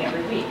staff meeting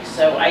every week.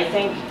 So I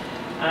think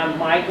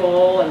my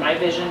goal and my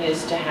vision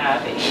is to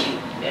have a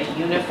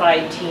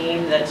unified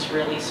team that's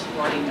really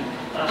supporting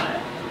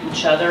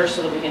each other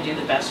so that we can do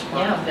the best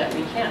work that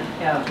we can.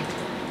 Yeah,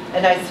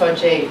 and I saw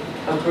Jay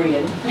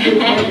agreeing with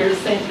what you're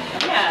saying.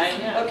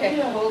 Yeah. Okay,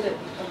 hold it.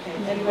 Okay,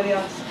 anybody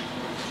else?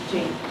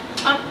 Jean?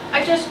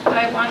 I just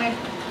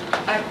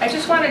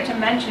wanted to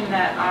mention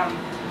that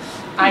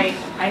I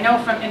know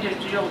from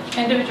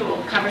individual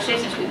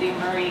conversations with you,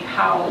 Marie,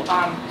 how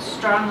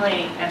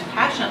strongly and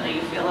passionately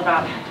you feel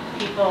about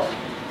people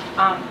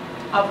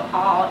of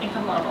all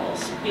income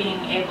levels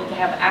being able to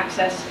have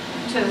access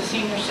to the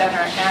senior center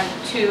and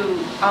to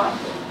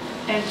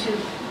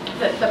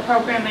the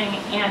programming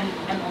and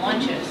the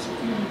lunches.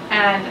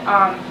 And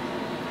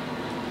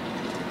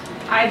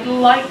I'd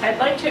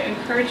like to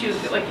encourage you,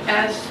 like,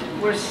 as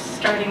we're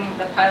starting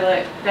the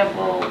pilot, that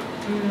will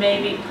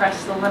maybe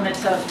press the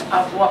limits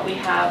of what we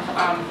have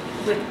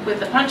with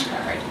the punch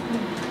card.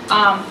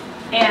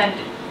 And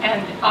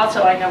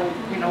also I know,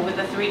 with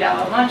the $3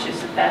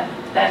 lunches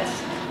that's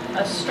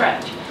a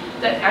stretch.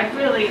 That I'd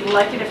really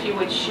like it if you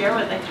would share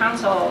with the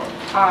council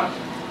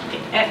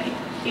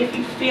if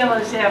you feel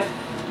as if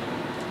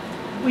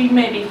we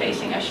may be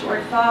facing a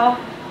shortfall.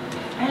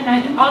 And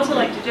I'd also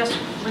like to just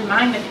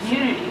remind the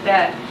community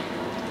that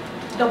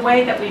the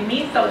way that we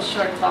meet those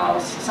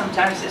shortfalls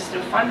sometimes is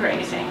through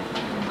fundraising.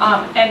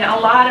 And a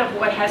lot of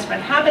what has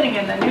been happening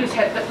in the news,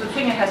 the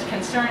thing that has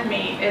concerned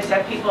me is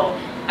that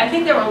I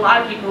think there are a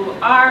lot of people who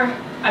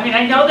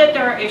I know that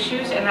there are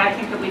issues, and I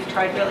think that we've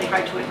tried really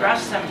hard to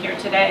address them here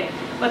today,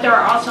 but there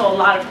are also a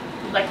lot of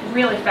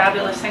really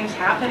fabulous things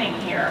happening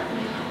here.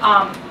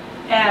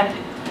 And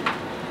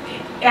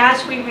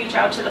as we reach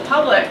out to the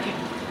public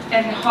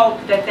and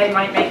hope that they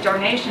might make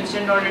donations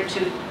in order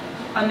to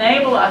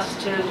enable us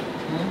to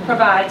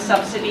provide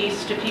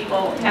subsidies to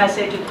people as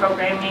they do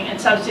programming, and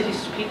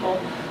subsidies to people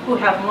who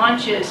have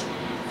lunches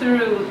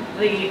through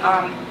the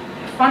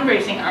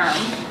fundraising arm,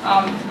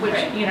 which,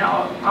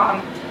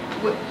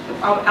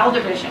 L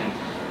Division,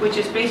 which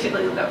is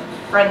basically the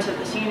Friends of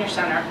the Senior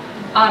Center.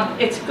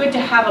 It's good to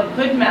have a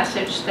good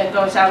message that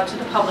goes out to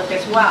the public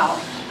as well.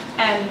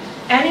 And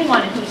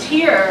anyone who's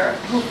here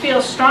who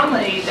feels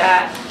strongly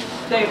that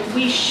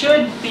we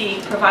should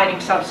be providing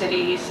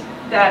subsidies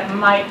that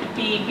might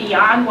be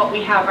beyond what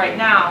we have right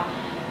now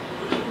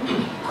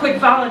could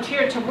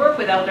volunteer to work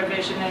with Elder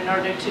Vision in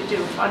order to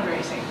do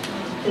fundraising.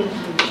 Thank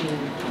you, Jean.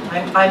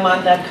 I'm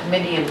on that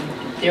committee, and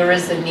there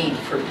is a need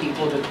for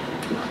people to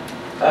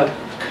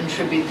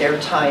contribute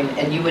their time,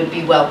 and you would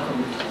be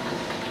welcome.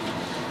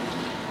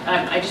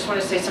 I just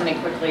want to say something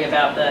quickly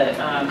about the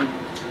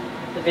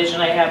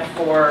vision I have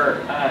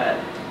for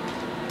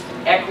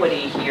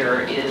equity here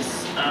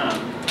is,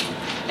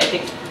 I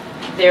think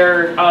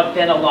there have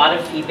been a lot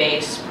of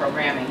fee-based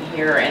programming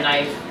here, and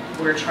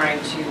we're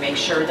trying to make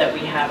sure that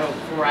we have a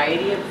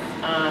variety of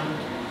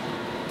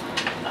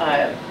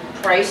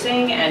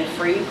pricing and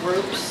free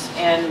groups,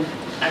 and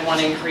I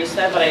want to increase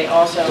that, but I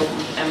also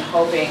am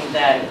hoping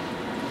that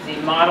the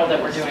model that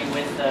we're doing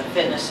with the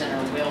fitness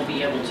center will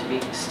be able to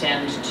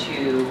extend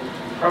to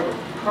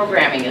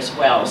programming as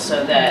well,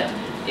 so that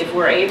if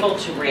we're able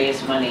to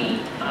raise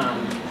money,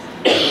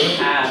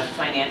 have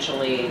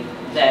financial aid,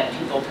 that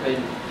people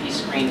could be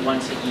screened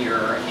once a year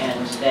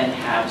and then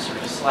have sort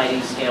of a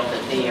sliding scale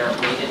that they are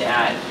rated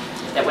at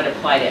that would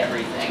apply to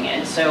everything.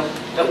 And so,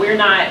 but we're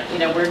not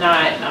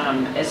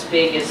as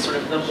big as sort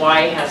of the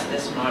Y has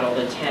this model,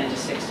 the 10 to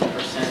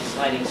 60%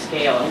 sliding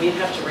scale, and we'd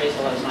have to raise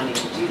a lot of money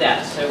to do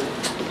that. So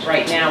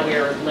right now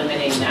we're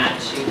limiting that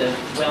to the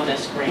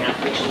wellness grant,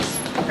 which is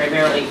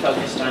primarily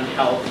focused on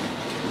health.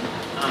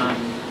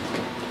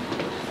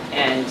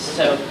 And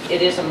so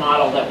it is a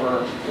model that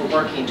we're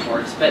working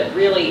towards, but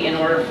really in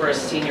order for a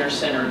senior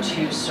center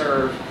to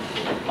serve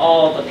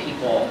all the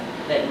people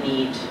that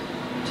need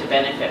to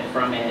benefit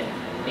from it,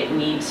 it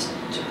needs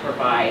to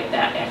provide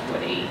that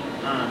equity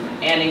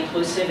and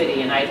inclusivity,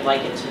 and I'd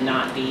like it to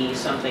not be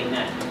something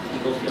that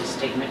people feel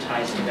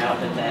stigmatized about,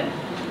 but that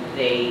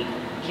they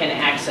can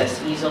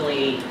access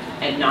easily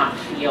and not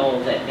feel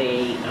that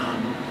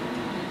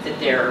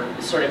they're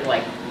sort of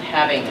like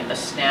having a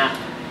SNAP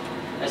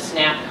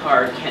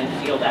card can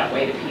feel that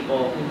way to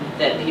people,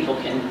 that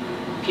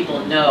people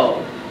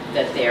know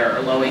that they're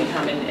low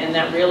income, and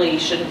that really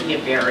shouldn't be a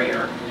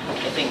barrier.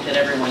 I think that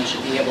everyone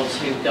should be able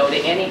to go to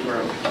any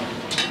group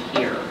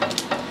here.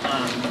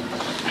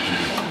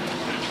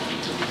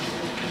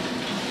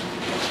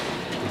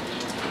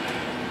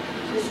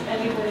 Does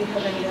anybody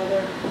have any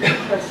other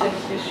pressing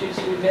issues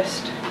we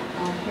missed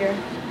here?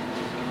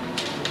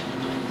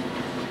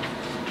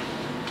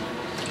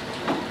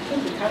 I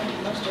think we covered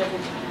most of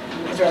everything.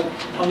 There are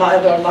a lot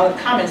of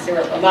comments. There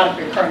were a lot of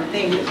recurring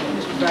themes, as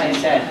Mr. Bryan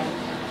said.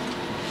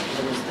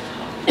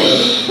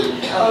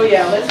 Oh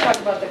yeah, let's talk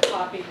about the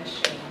copy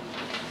machine.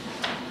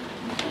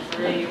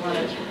 Maria, you want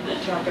to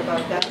talk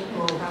about that?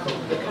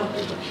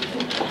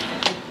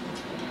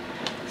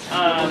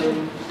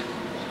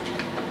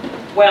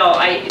 Well,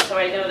 so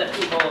I know that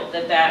people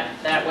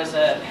that was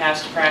a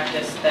past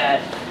practice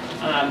that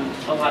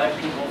a lot of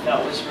people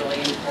felt was really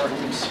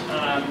important.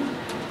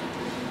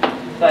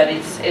 But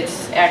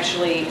it's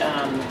actually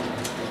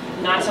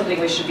not something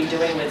we should be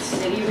doing with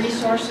city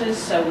resources.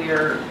 So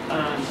we're,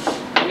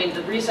 I mean,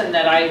 the reason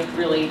that I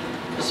really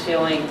was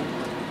feeling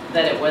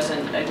that it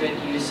wasn't a good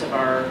use of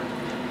our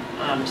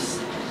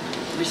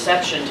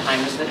reception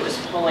time was that it was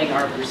pulling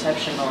our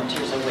reception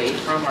volunteers away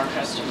from our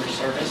customer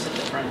service at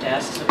the front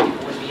desk, so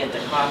people would be at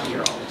the copier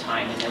all the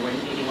time and there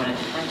wouldn't be anyone at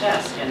the front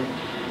desk. And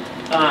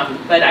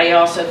but I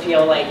also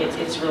feel like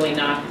it's really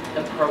not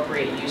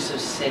appropriate use of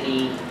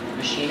city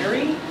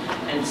machinery,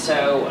 and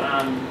so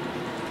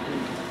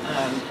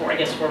I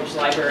guess Forbes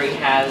Library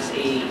has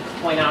a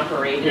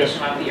coin-operated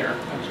copier.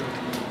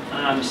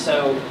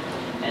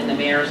 And the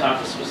mayor's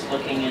office was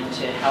looking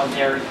into how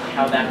they're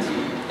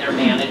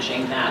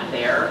managing that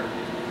there.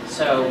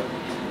 So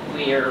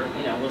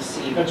we'll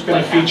see. That's been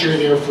a feature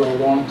there for a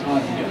long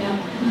time.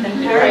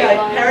 And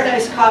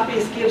Paradise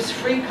Copies gives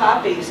free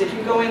copies. If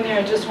you go in there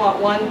and just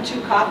want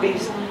 1-2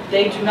 copies,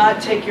 they do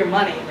not take your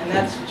money, and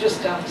that's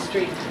just down the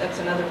street. That's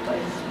another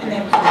place. And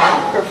they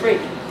for free.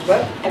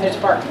 What? And there's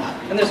a parking lot.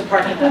 And there's a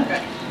parking lot.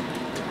 Right.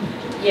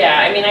 Yeah,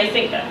 I mean, I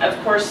think, of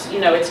course,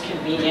 it's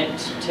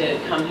convenient to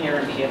come here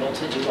and be able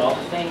to do all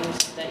the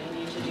things that you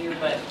need to do,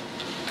 but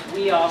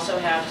we also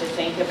have to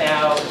think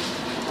about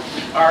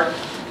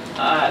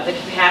the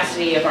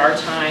capacity of our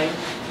time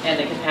and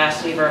the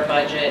capacity of our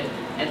budget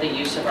and the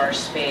use of our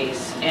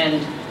space.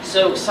 And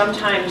so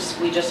sometimes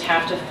we just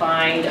have to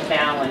find a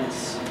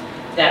balance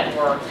that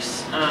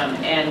works.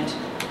 And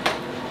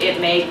it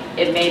may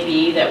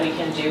be that we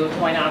can do a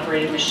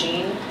coin-operated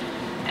machine,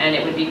 and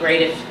it would be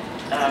great if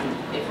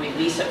we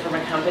lease it from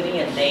a company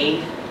and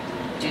they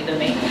do the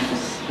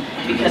maintenance.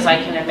 Because I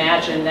can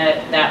imagine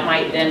that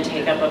might then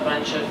take up a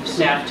bunch of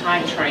staff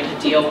time trying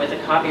to deal with a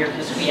copier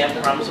because we have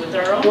problems with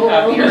our own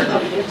copier.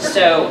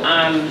 So,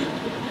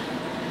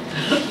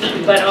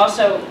 but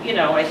also,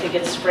 I think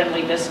it's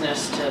friendly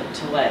business to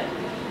let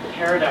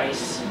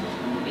Paradise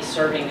be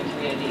serving the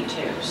community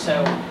too.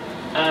 So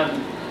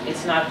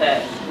it's not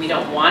that we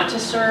don't want to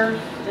serve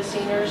the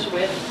seniors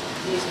with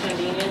these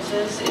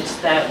conveniences, it's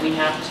that we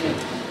have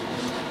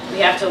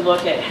to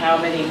look at how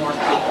many more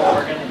people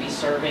we're going to be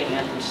serving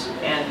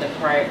and the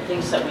prior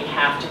things that we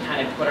have to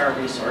kind of put our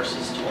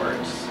resources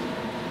towards.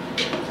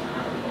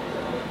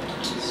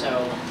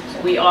 So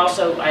we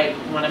also, I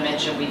want to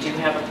mention, we do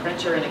have a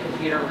printer in the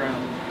computer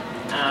room.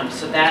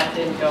 So that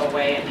didn't go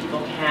away, and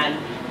people can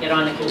get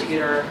on the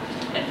computer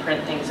and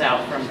print things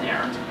out from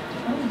there.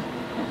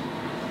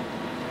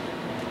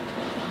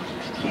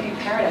 Maybe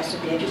Paradise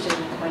would be interested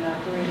in a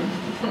coin-operated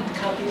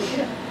copy of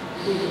it.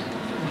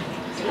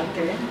 Up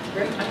there,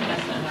 great. I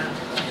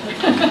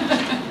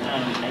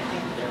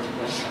think there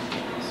was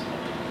something else.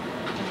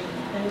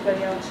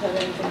 Anybody else have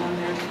anything on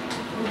their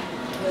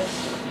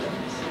list of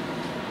things?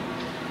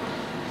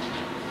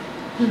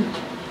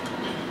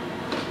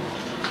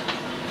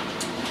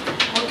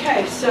 Okay,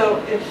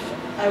 so if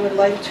I would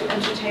like to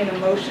entertain a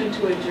motion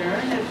to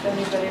adjourn, if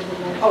anybody would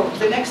like. Oh,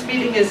 the next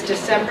meeting is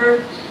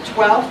December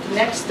 12th,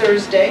 next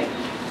Thursday.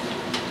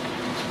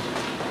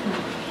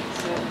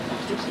 So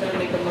who's going to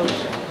make a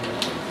motion?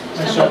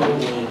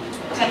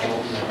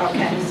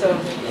 Okay, so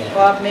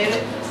Bob made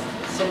it,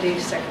 Cindy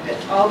seconded.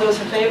 All those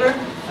in favor?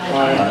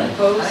 Aye.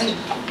 Opposed?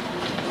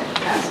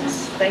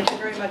 Passes. Thank you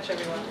very much,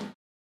 everyone.